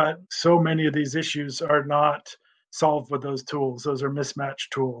 but so many of these issues are not solved with those tools. Those are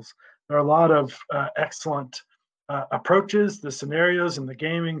mismatched tools. There are a lot of excellent approaches. The scenarios and the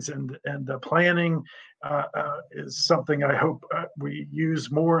gamings and the planning is something I hope we use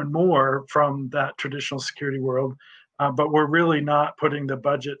more and more from that traditional security world. But we're really not putting the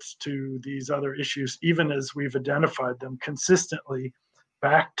budgets to these other issues, even as we've identified them consistently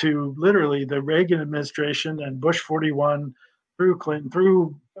back to literally the Reagan administration and Bush 41 through Clinton,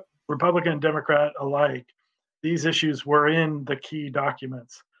 through Republican and Democrat alike. These issues were in the key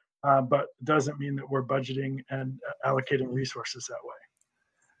documents, but doesn't mean that we're budgeting and allocating resources that way.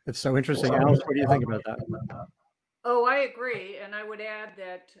 It's so interesting. Alice, what do you think about that? Oh, I agree. And I would add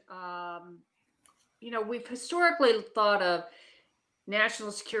that, we've historically thought of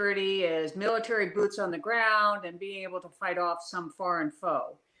national security as military boots on the ground and being able to fight off some foreign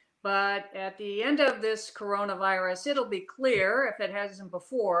foe. But at the end of this coronavirus, it'll be clear, if it hasn't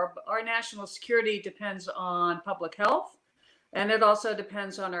before, our national security depends on public health, and it also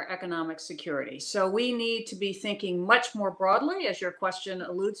depends on our economic security. So we need to be thinking much more broadly, as your question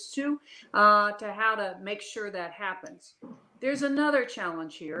alludes to how to make sure that happens. There's another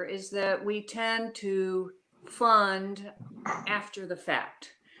challenge here, is that we tend to fund after the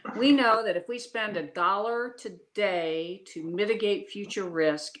fact. We know that if we spend $1 today to mitigate future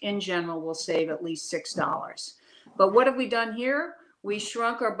risk, in general, we'll save at least $6. But what have we done here? We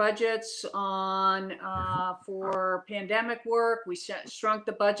shrunk our budgets for pandemic work. We shrunk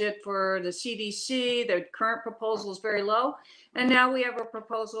the budget for the CDC. The current proposal is very low. And now we have a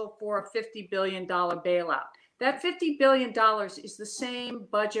proposal for a $50 billion bailout. That $50 billion is the same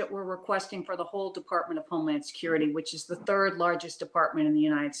budget we're requesting for the whole Department of Homeland Security, which is the third largest department in the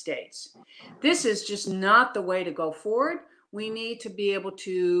United States. This is just not the way to go forward. We need to be able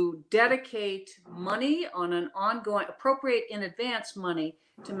to dedicate money on an ongoing, appropriate in advance money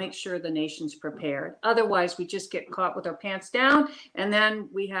to make sure the nation's prepared. Otherwise, we just get caught with our pants down, and then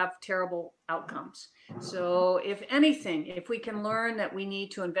we have terrible outcomes. So if anything, if we can learn that we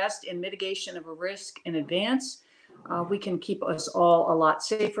need to invest in mitigation of a risk in advance, we can keep us all a lot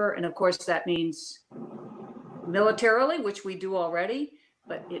safer. And of course, that means militarily, which we do already,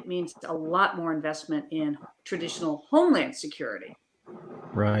 but it means a lot more investment in traditional homeland security.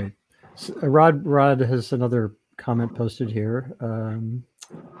 Right. So Rod has another comment posted here.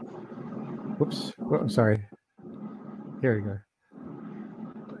 Whoops. Oh, sorry. Here we go.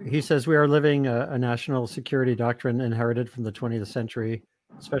 He says, we are living a national security doctrine inherited from the 20th century,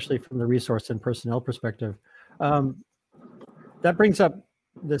 especially from the resource and personnel perspective. That brings up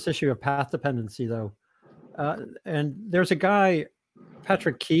this issue of path dependency, though. And there's a guy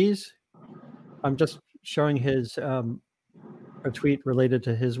Patrick Keyes. I'm just showing his a tweet related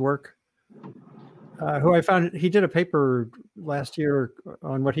to his work. Who I found, he did a paper last year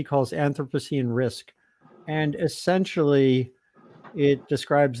on what he calls Anthropocene risk. And essentially, it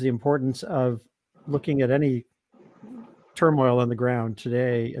describes the importance of looking at any turmoil on the ground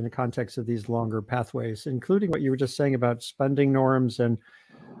today in the context of these longer pathways, including what you were just saying about spending norms and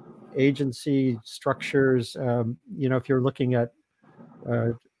agency structures. If you're looking at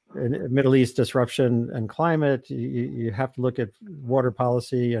Middle East disruption and climate, you have to look at water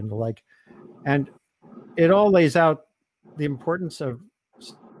policy and the like. And it all lays out the importance of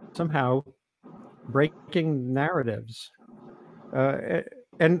somehow breaking narratives.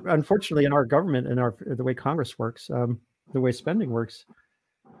 And unfortunately, in our government and the way Congress works, the way spending works,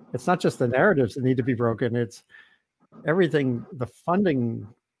 it's not just the narratives that need to be broken. It's everything. The funding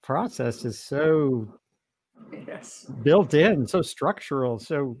process is so built in, so structural.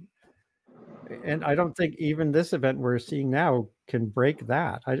 And I don't think even this event we're seeing now can break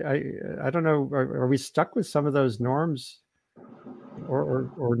that. I don't know. Are we stuck with some of those norms,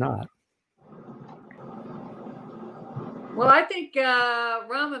 or not? Well, I think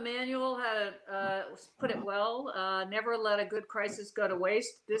Rahm Emanuel had put it well. Never let a good crisis go to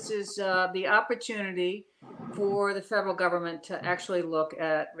waste. This is the opportunity for the federal government to actually look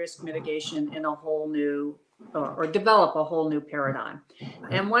at risk mitigation in a whole new or develop a whole new paradigm.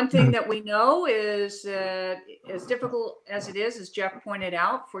 And one thing that we know is that as difficult as it is, as Jeff pointed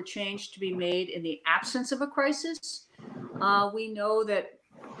out, for change to be made in the absence of a crisis, we know that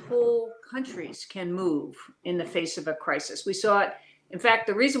whole countries can move in the face of a crisis. We saw it. In fact,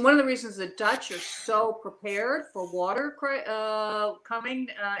 one of the reasons the Dutch are so prepared for water coming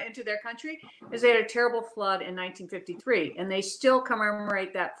into their country is they had a terrible flood in 1953, and they still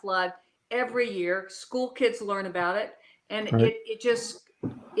commemorate that flood every year. School kids learn about it, and right. it just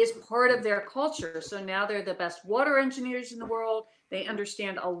is part of their culture. So now they're the best water engineers in the world. They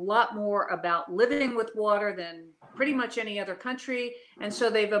understand a lot more about living with water than pretty much any other country. And so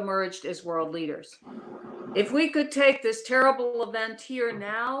they've emerged as world leaders. If we could take this terrible event here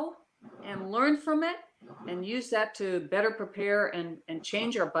now and learn from it and use that to better prepare and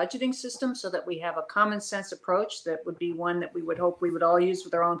change our budgeting system so that we have a common sense approach that would be one that we would hope we would all use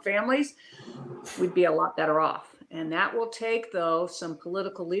with our own families, we'd be a lot better off. And that will take, though, some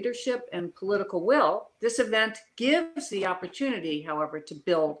political leadership and political will. This event gives the opportunity, however, to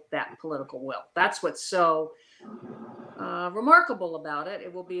build that political will. That's what's so remarkable about it.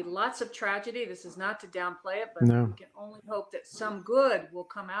 It will be lots of tragedy. This is not to downplay it, but we can only hope that some good will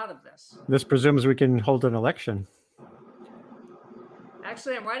come out of this. This presumes we can hold an election.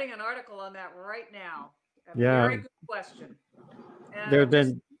 Actually, I'm writing an article on that right now. Very good question. There have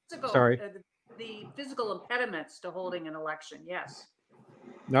been, the physical impediments to holding an election, yes.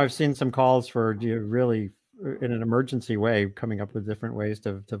 No, I've seen some calls for really, in an emergency way, coming up with different ways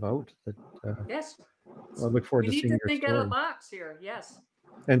to vote. Yes. I look forward to seeing your story. We need to think out of the box here, yes.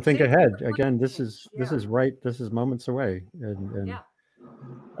 And think ahead. Again, this is right. This is moments away.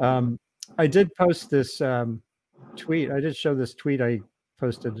 I did post this tweet. I did show this tweet I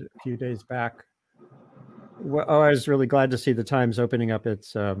posted a few days back. Well, I was really glad to see the Times opening up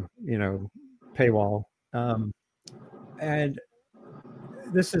its, paywall. And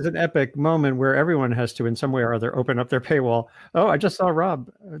this is an epic moment where everyone has to, in some way or other, open up their paywall. Oh, I just saw Rob.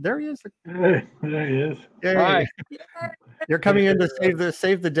 There he is. There he is. Yay. Hi. You're coming in to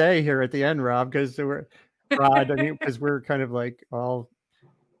save the day here at the end, Rob, because we're kind of like we're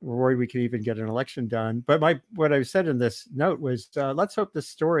worried we could even get an election done. But what I said in this note was, let's hope this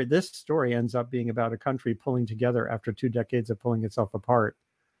story ends up being about a country pulling together after 2 decades of pulling itself apart,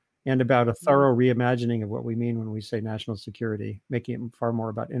 and about a thorough reimagining of what we mean when we say national security, making it far more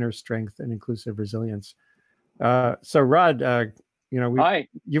about inner strength and inclusive resilience. So Rod,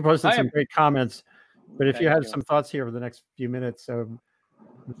 you posted some great comments, but if you have some thoughts here over the next few minutes,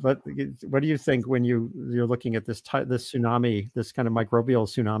 what do you think when you're looking at this tsunami, this kind of microbial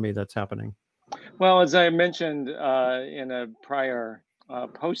tsunami that's happening? Well, as I mentioned in a prior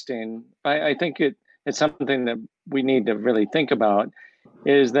posting, I think it's something that we need to really think about,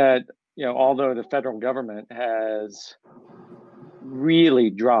 is that, although the federal government has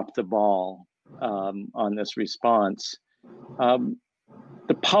really dropped the ball on this response,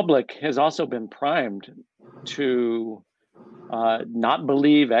 the public has also been primed to not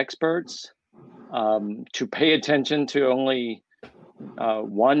believe experts, to pay attention to only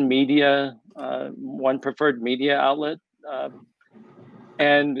one preferred media outlet.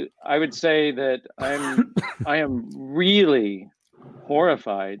 And I would say that I am really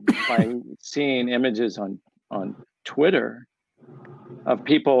horrified by seeing images on Twitter of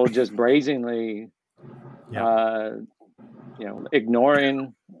people just brazenly,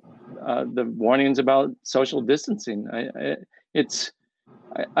 ignoring the warnings about social distancing. It's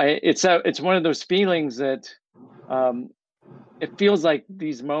one of those feelings that it feels like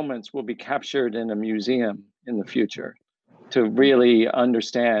these moments will be captured in a museum in the future to really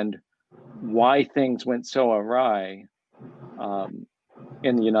understand why things went so awry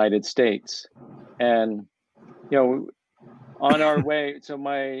in the United States. And on our way, so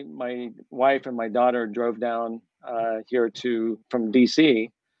my wife and my daughter drove down here from DC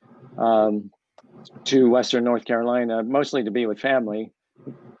to Western North Carolina, mostly to be with family,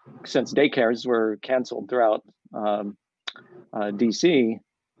 since daycares were canceled throughout DC.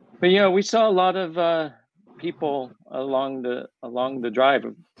 But we saw a lot of people along the drive.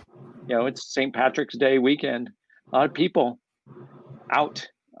 It's St. Patrick's Day weekend. A lot of people out.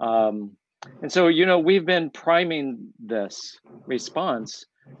 And so, we've been priming this response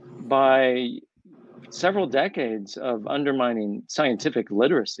by several decades of undermining scientific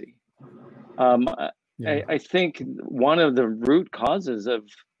literacy. I think one of the root causes of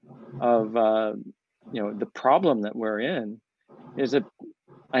the problem that we're in is that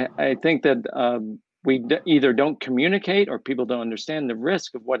I think that we either don't communicate or people don't understand the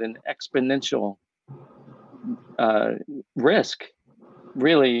risk of what an exponential risk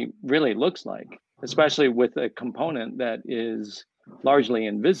really looks like, especially with a component that is largely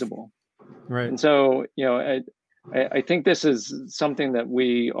invisible. Right. And so, I think this is something that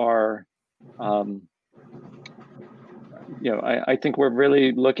we are, I think we're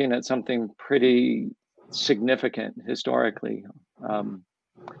really looking at something pretty significant historically.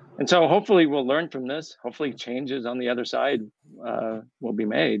 And so hopefully we'll learn from this. Hopefully changes on the other side will be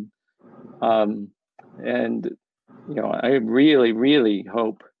made. And I really, really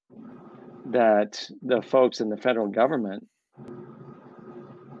hope that the folks in the federal government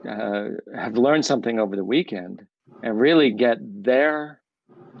have learned something over the weekend and really get their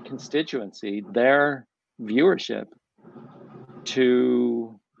constituency, their viewership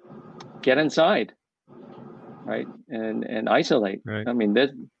to get inside, right, and isolate. Right. I mean,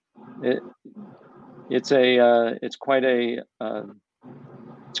 it's quite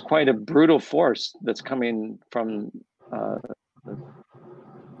a brutal force that's coming from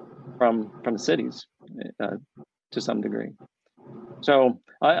cities to some degree. So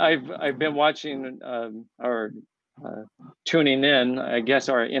I've been watching or tuning in. I guess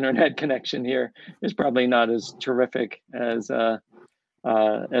our internet connection here is probably not as terrific as I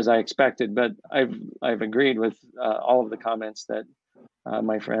expected, but I've agreed with all of the comments that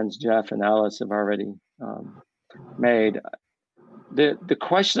my friends Jeff and Alice have already made. The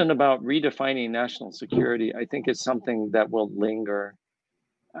question about redefining national security, I think, is something that will linger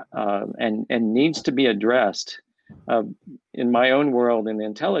and needs to be addressed. In my own world, in the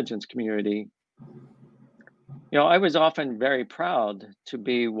intelligence community, I was often very proud to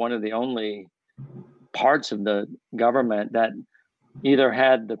be one of the only parts of the government that either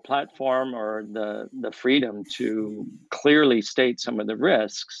had the platform or the freedom to clearly state some of the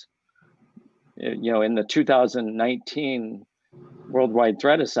risks. In the 2019 Worldwide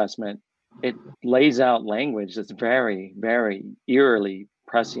Threat Assessment, it lays out language that's very, very eerily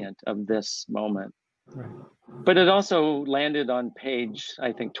prescient of this moment. Right. But it also landed on page,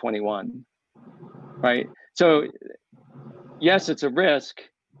 I think, 21, right? So yes, it's a risk,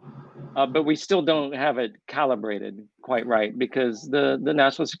 but we still don't have it calibrated quite right, because the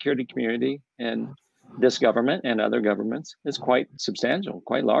national security community and this government and other governments is quite substantial,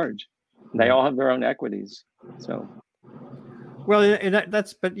 quite large. They all have their own equities. So, well, and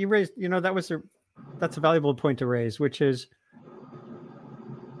but you raised, that's a valuable point to raise, which is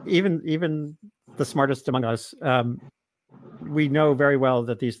even the smartest among us, we know very well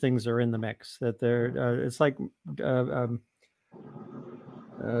that these things are in the mix, that they're, it's like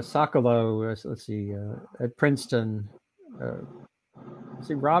Sokolow, let's see, at Princeton,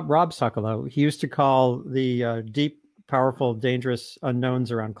 Rob Sokolow, he used to call the deep, powerful, dangerous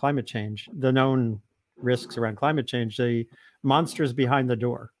unknowns around climate change, the known risks around climate change, the monsters behind the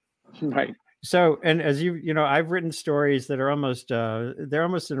door. Right. So, and as I've written stories that are almost, they're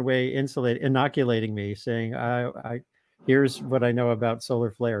almost in a way inoculating me, saying, here's what I know about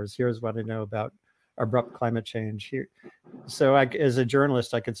solar flares. Here's what I know about abrupt climate change. Here, so as a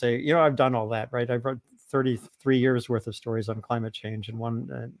journalist, I could say, I've done all that, right? I've wrote 33 years worth of stories on climate change and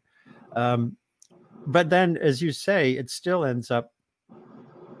one. But then, as you say, it still ends up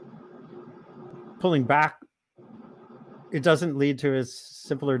pulling back. It doesn't lead to a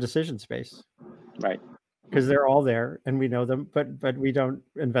simpler decision space. Right. Because they're all there and we know them, but we don't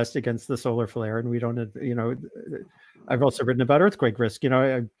invest against the solar flare, and we don't, I've also written about earthquake risk.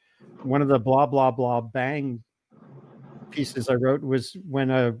 One of the blah, blah, blah, bang pieces I wrote was when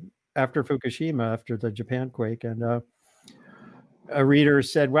after Fukushima, after the Japan quake, and a reader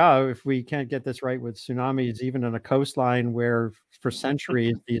said, wow, if we can't get this right with tsunamis, even on a coastline where for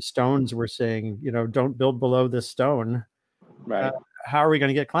centuries these stones were saying, don't build below this stone, Right. how are we going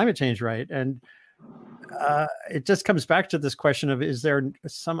to get climate change right? And it just comes back to this question of, is there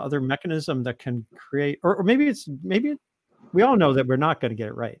some other mechanism that can create, or maybe we all know that we're not going to get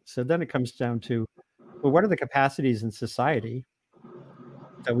it right. So then it comes down to, well, what are the capacities in society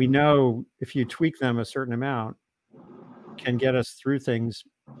that we know if you tweak them a certain amount can get us through things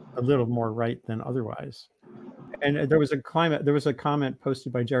a little more right than otherwise? And there was a comment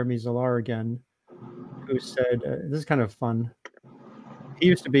posted by Jeremy Zallar again, who said, this is kind of fun. He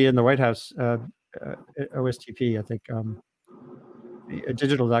used to be in the White House, OSTP, I think,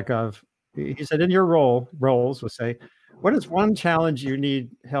 digital.gov. He said, in your roles, we'll say, what is one challenge you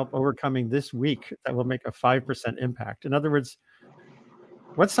need help overcoming this week that will make a 5% impact? In other words,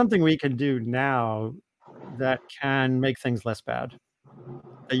 what's something we can do now that can make things less bad,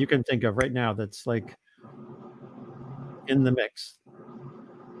 that you can think of right now that's like in the mix,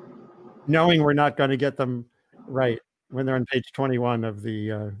 knowing we're not going to get them right when they're on page 21 of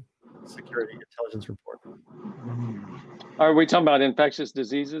the Security Intelligence Report? Are we talking about infectious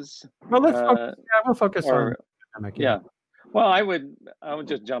diseases? Well, we'll focus on pandemic. Yeah. Well, I would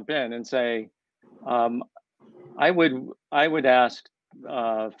just jump in and say, I would ask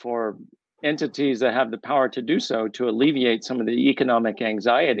for entities that have the power to do so to alleviate some of the economic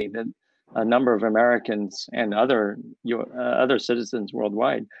anxiety that a number of Americans and other citizens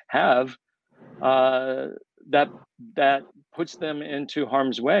worldwide have, that puts them into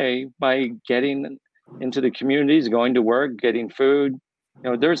harm's way by getting into the communities, going to work, getting food.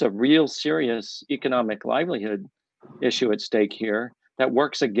 There's a real serious economic livelihood issue at stake here that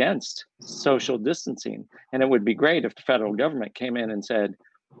works against social distancing. And it would be great if the federal government came in and said,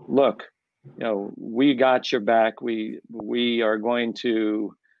 look, we got your back. We are going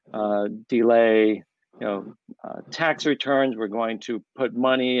to delay, tax returns. We're going to put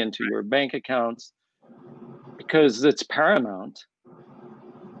money into your bank accounts, because it's paramount,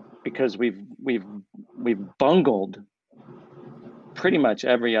 because we've bungled pretty much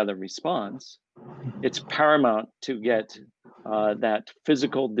every other response. It's paramount to get that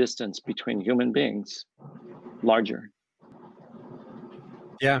physical distance between human beings larger.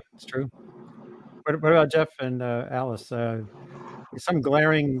 Yeah, it's true. What about Jeff and Alice? Some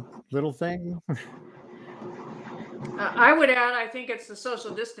glaring little thing? I would add, I think it's the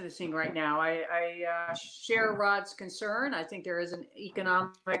social distancing right now. I share Rod's concern. I think there is an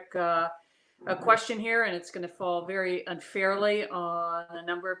economic a question here, and it's going to fall very unfairly on a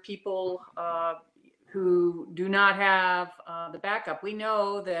number of people who do not have the backup. We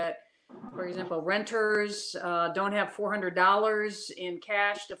know that, for example, renters don't have $400 in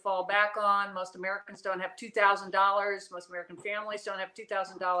cash to fall back on. Most Americans don't have $2,000. Most American families don't have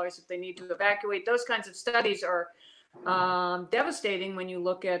 $2,000 if they need to evacuate. Those kinds of studies are devastating when you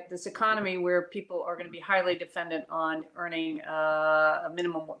look at this economy where people are going to be highly dependent on earning a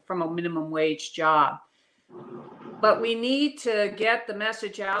minimum wage job. But we need to get the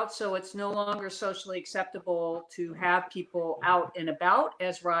message out so it's no longer socially acceptable to have people out and about,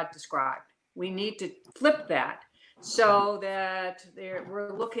 as Rod described. We need to flip that so that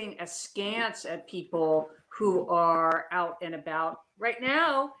we're looking askance at people who are out and about. Right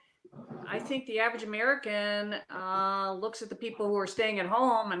now, I think the average American looks at the people who are staying at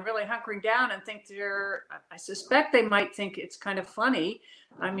home and really hunkering down and think I suspect they might think it's kind of funny.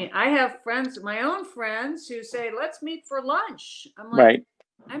 I mean, I have friends, my own friends, who say, let's meet for lunch. I'm like, right.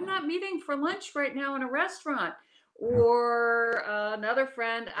 I'm not meeting for lunch right now in a restaurant. Or another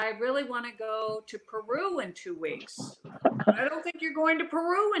friend, I really want to go to Peru in 2 weeks. I don't think you're going to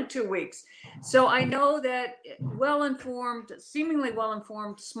Peru in 2 weeks. So I know that seemingly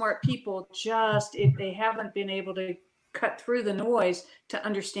well-informed, smart people if they haven't been able to cut through the noise to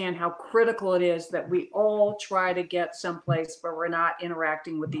understand how critical it is that we all try to get someplace where we're not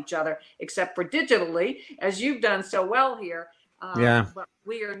interacting with each other, except for digitally, as you've done so well here. But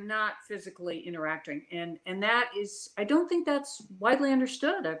we are not physically interacting. And that is, I don't think that's widely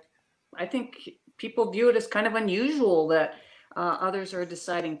understood. I think people view it as kind of unusual that others are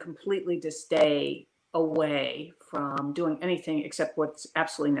deciding completely to stay away from doing anything except what's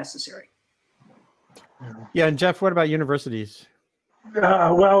absolutely necessary. Yeah. And Jeff, what about universities?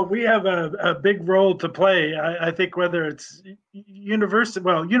 Well, we have a big role to play. I think whether it's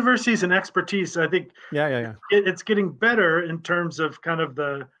universities and expertise, I think it's getting better in terms of kind of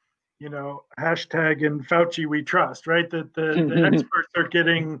the, hashtag in Fauci we trust, right? That the experts are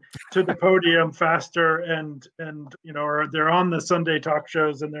getting to the podium faster and or they're on the Sunday talk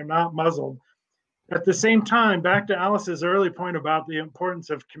shows and they're not muzzled. At the same time, back to Alice's early point about the importance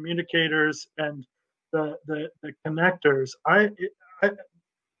of communicators and the connectors,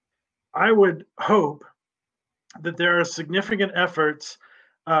 I would hope that there are significant efforts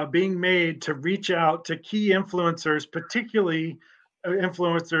being made to reach out to key influencers, particularly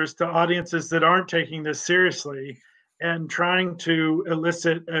influencers to audiences that aren't taking this seriously, and trying to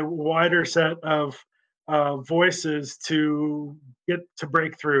elicit a wider set of voices to get to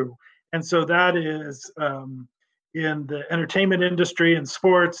break through. And so that is in the entertainment industry, in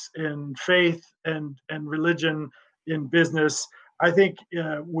sports, in faith, and religion, in business. I think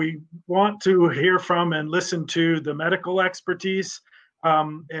we want to hear from and listen to the medical expertise.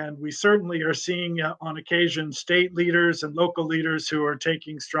 And we certainly are seeing on occasion state leaders and local leaders who are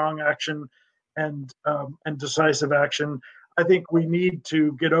taking strong action and decisive action. I think we need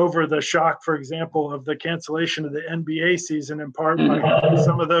to get over the shock, for example, of the cancellation of the NBA season, in part by having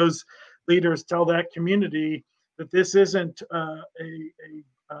some of those leaders tell that community that this isn't a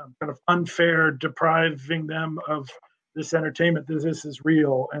kind of unfair depriving them of this entertainment. This is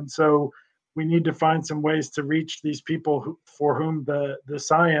real. And so we need to find some ways to reach these people for whom the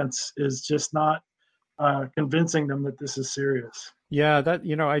science is just not convincing them that this is serious. Yeah, that,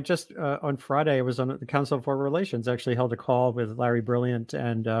 I just, on Friday, I was on the Council of Foreign Relations, actually held a call with Larry Brilliant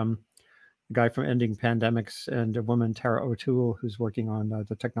and a guy from Ending Pandemics and a woman, Tara O'Toole, who's working on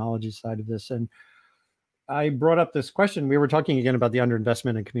the technology side of this. And I brought up this question. We were talking again about the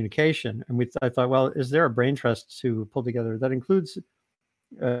underinvestment in communication. And I thought, well, is there a brain trust to pull together that includes,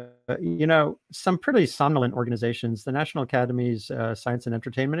 some pretty somnolent organizations, the National Academy's Science and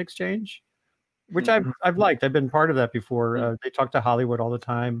Entertainment Exchange, which I've liked. I've been part of that before. They talk to Hollywood all the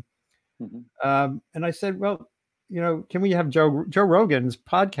time. And I said, well, can we have Joe Rogan's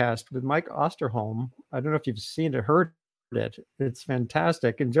podcast with Mike Osterholm? I don't know if you've seen it, heard it. It's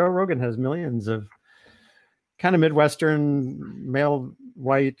fantastic. And Joe Rogan has millions of kind of Midwestern male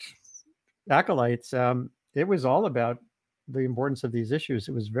white acolytes. It was all about the importance of these issues.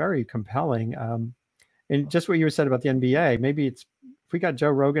 It was very compelling. And just what you said about the NBA, maybe if we got Joe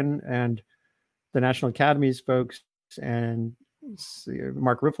Rogan and the National Academy's folks and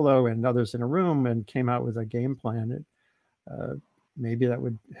Mark Ruffalo and others in a room and came out with a game plan, maybe that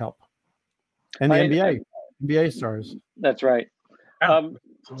would help. And the NBA stars. That's right.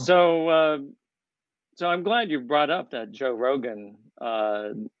 So I'm glad you brought up that Joe Rogan,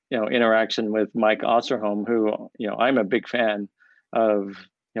 interaction with Mike Osterholm, who, I'm a big fan of,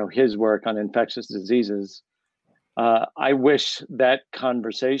 his work on infectious diseases. I wish that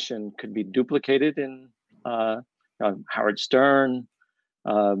conversation could be duplicated in Howard Stern,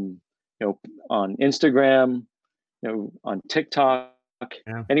 on Instagram, on TikTok,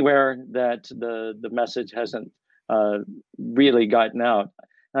 anywhere that the message hasn't really gotten out.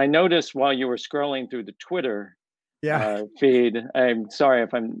 And I noticed while you were scrolling through the Twitter feed, I'm sorry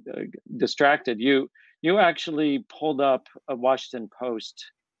if I'm distracted, you actually pulled up a Washington Post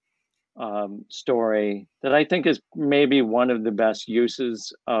story that I think is maybe one of the best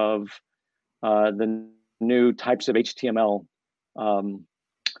uses of the new types of HTML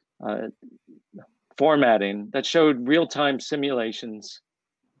formatting that showed real-time simulations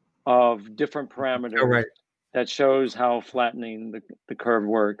of different parameters that shows how flattening the curve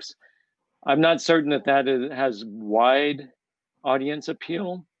works. I'm not certain that has wide audience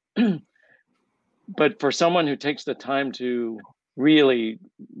appeal, but for someone who takes the time to really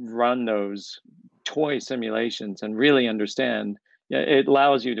run those toy simulations and really understand, it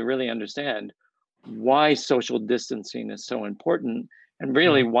allows you to really understand why social distancing is so important and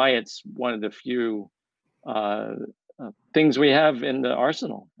really why it's one of the few things we have in the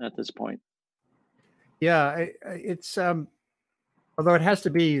arsenal at this point. Yeah, it's although it has to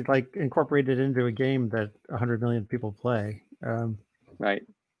be like incorporated into a game that 100 million people play. Right.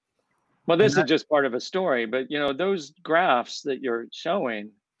 Well, this is just part of a story, but those graphs that you're showing,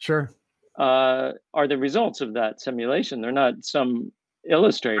 are the results of that simulation. They're not some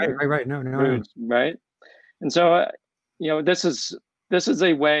illustrator. Right. No. Right. And so, this is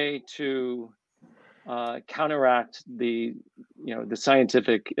a way to counteract the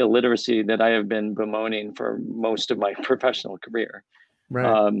scientific illiteracy that I have been bemoaning for most of my professional career.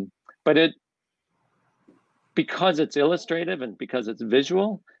 Right. But because it's illustrative and because it's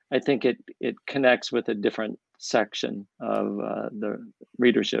visual, I think it connects with a different section of the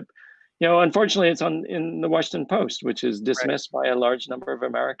readership. Unfortunately, it's in the Washington Post, which is dismissed by a large number of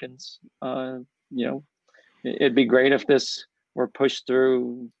Americans. It'd be great if this were pushed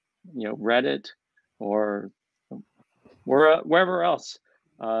through Reddit or wherever else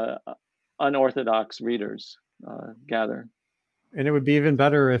unorthodox readers gather. And it would be even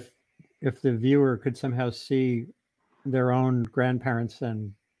better if the viewer could somehow see their own grandparents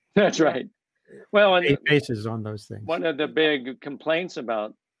and That's right. Well, and faces on those things. one of the big complaints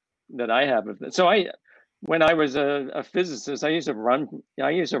that I have of this. So when I was a physicist, I used to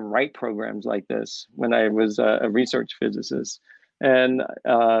write programs like this when I was a research physicist. And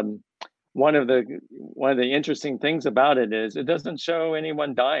one of the interesting things about it is it doesn't show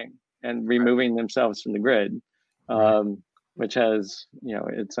anyone dying and removing themselves from the grid, which has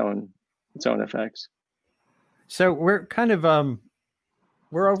its own effects. So we're kind of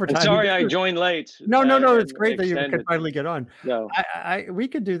we're over time. Sorry, I joined late. No. It's great that you could finally get on. No, we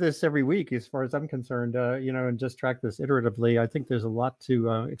could do this every week, as far as I'm concerned. And just track this iteratively. I think there's a lot to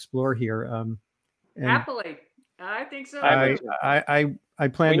explore here. Happily, I think so. I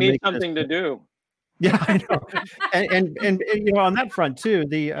plan. We to need make something to do. Yeah, I know. and on that front too,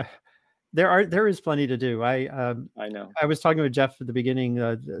 there is plenty to do. I know. I was talking with Jeff at the beginning.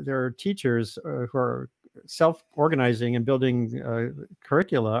 There are teachers who are self-organizing and building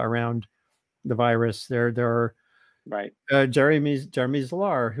curricula around the virus. There are right. Jeremy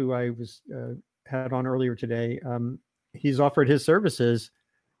Zlar, who I had on earlier today. He's offered his services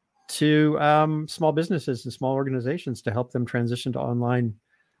to small businesses and small organizations to help them transition to online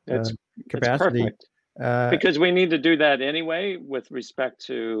capacity. That's perfect. Because we need to do that anyway with respect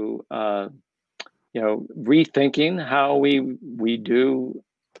to rethinking how we do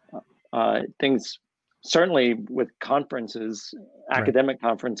things. Certainly with conferences, academic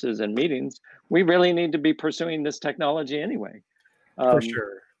conferences and meetings, we really need to be pursuing this technology anyway. For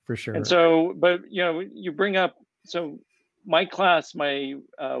sure. And so, but you bring up, so my class, my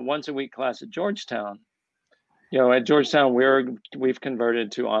once a week class at Georgetown, at Georgetown, we've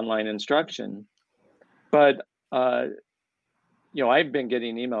converted to online instruction, but I've been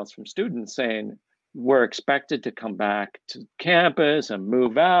getting emails from students saying, we're expected to come back to campus and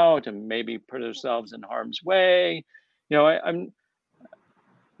move out and maybe put ourselves in harm's way.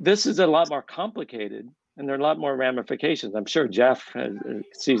 This is a lot more complicated and there are a lot more ramifications. I'm sure Jeff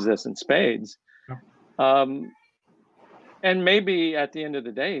sees this in spades. And maybe at the end of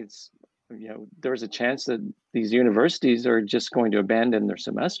the day, there's a chance that these universities are just going to abandon their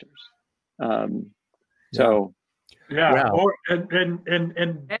semesters. Yeah, wow.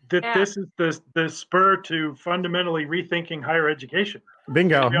 This is the spur to fundamentally rethinking higher education.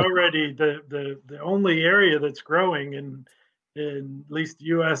 Bingo. Already the only area that's growing in at least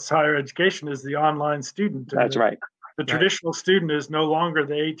U.S. higher education is the online student. That's right. The traditional student is no longer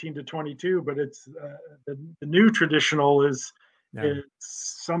the 18 to 22, but it's the new traditional is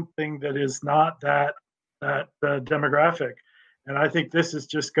something that is not that demographic. And I think this is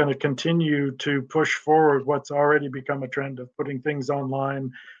just going to continue to push forward what's already become a trend of putting things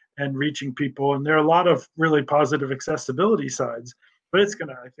online and reaching people. And there are a lot of really positive accessibility sides, but it's going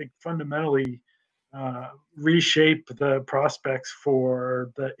to, I think, fundamentally reshape the prospects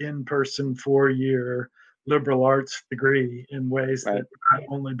for the in-person 4-year liberal arts degree in ways that I'm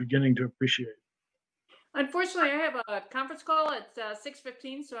only beginning to appreciate. Unfortunately, I have a conference call at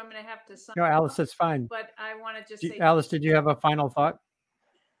 6:15, so I'm going to have to sign. No, Alice, that's fine. But I want to just say, Alice, did you have a final thought?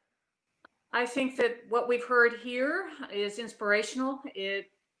 I think that what we've heard here is inspirational.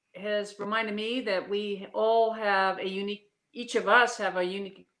 It has reminded me that we all have each of us have a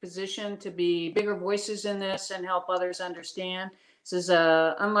unique position to be bigger voices in this and help others understand. This is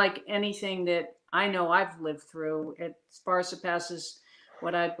unlike anything that I know I've lived through. It far surpasses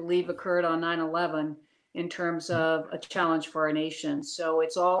what I believe occurred on 9/11. In terms of a challenge for our nation. So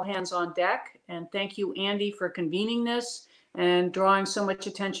it's all hands on deck. And thank you, Andy, for convening this and drawing so much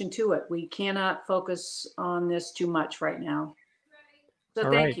attention to it. We cannot focus on this too much right now.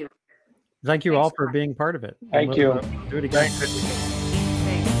 So thank you. Thank you all for being part of it. Thank you. Do it again. Thanks.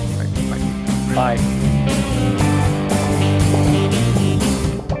 Bye.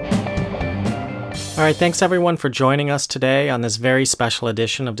 All right, thanks everyone for joining us today on this very special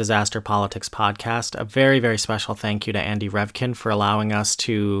edition of Disaster Politics Podcast. A very, very special thank you to Andy Revkin for allowing us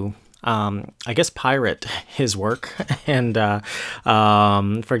to, pirate his work and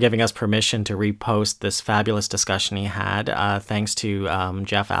for giving us permission to repost this fabulous discussion he had. Thanks to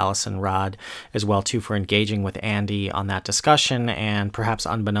Jeff, Alice, and Rod as well, too, for engaging with Andy on that discussion and perhaps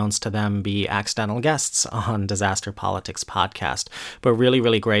unbeknownst to them be accidental guests on Disaster Politics Podcast. But really,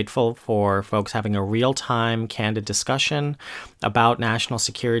 really grateful for folks having a real-time, candid discussion about national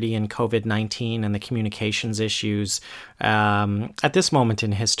security and COVID-19 and the communications issues at this moment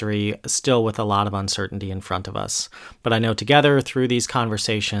in history obviously still with a lot of uncertainty in front of us. But I know together through these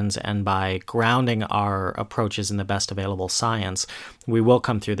conversations and by grounding our approaches in the best available science, we will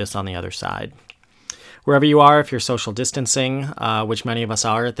come through this on the other side. Wherever you are, if you're social distancing, which many of us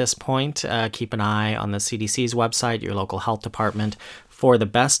are at this point, keep an eye on the CDC's website, your local health department, for the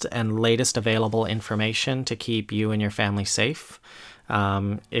best and latest available information to keep you and your family safe.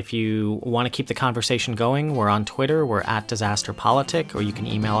 If you want to keep the conversation going, we're on Twitter. We're at DisasterPolitic, or you can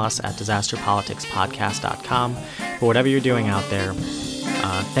email us at disasterpoliticspodcast.com. But whatever you're doing out there,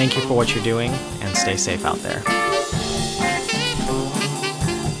 thank you for what you're doing, and stay safe out there.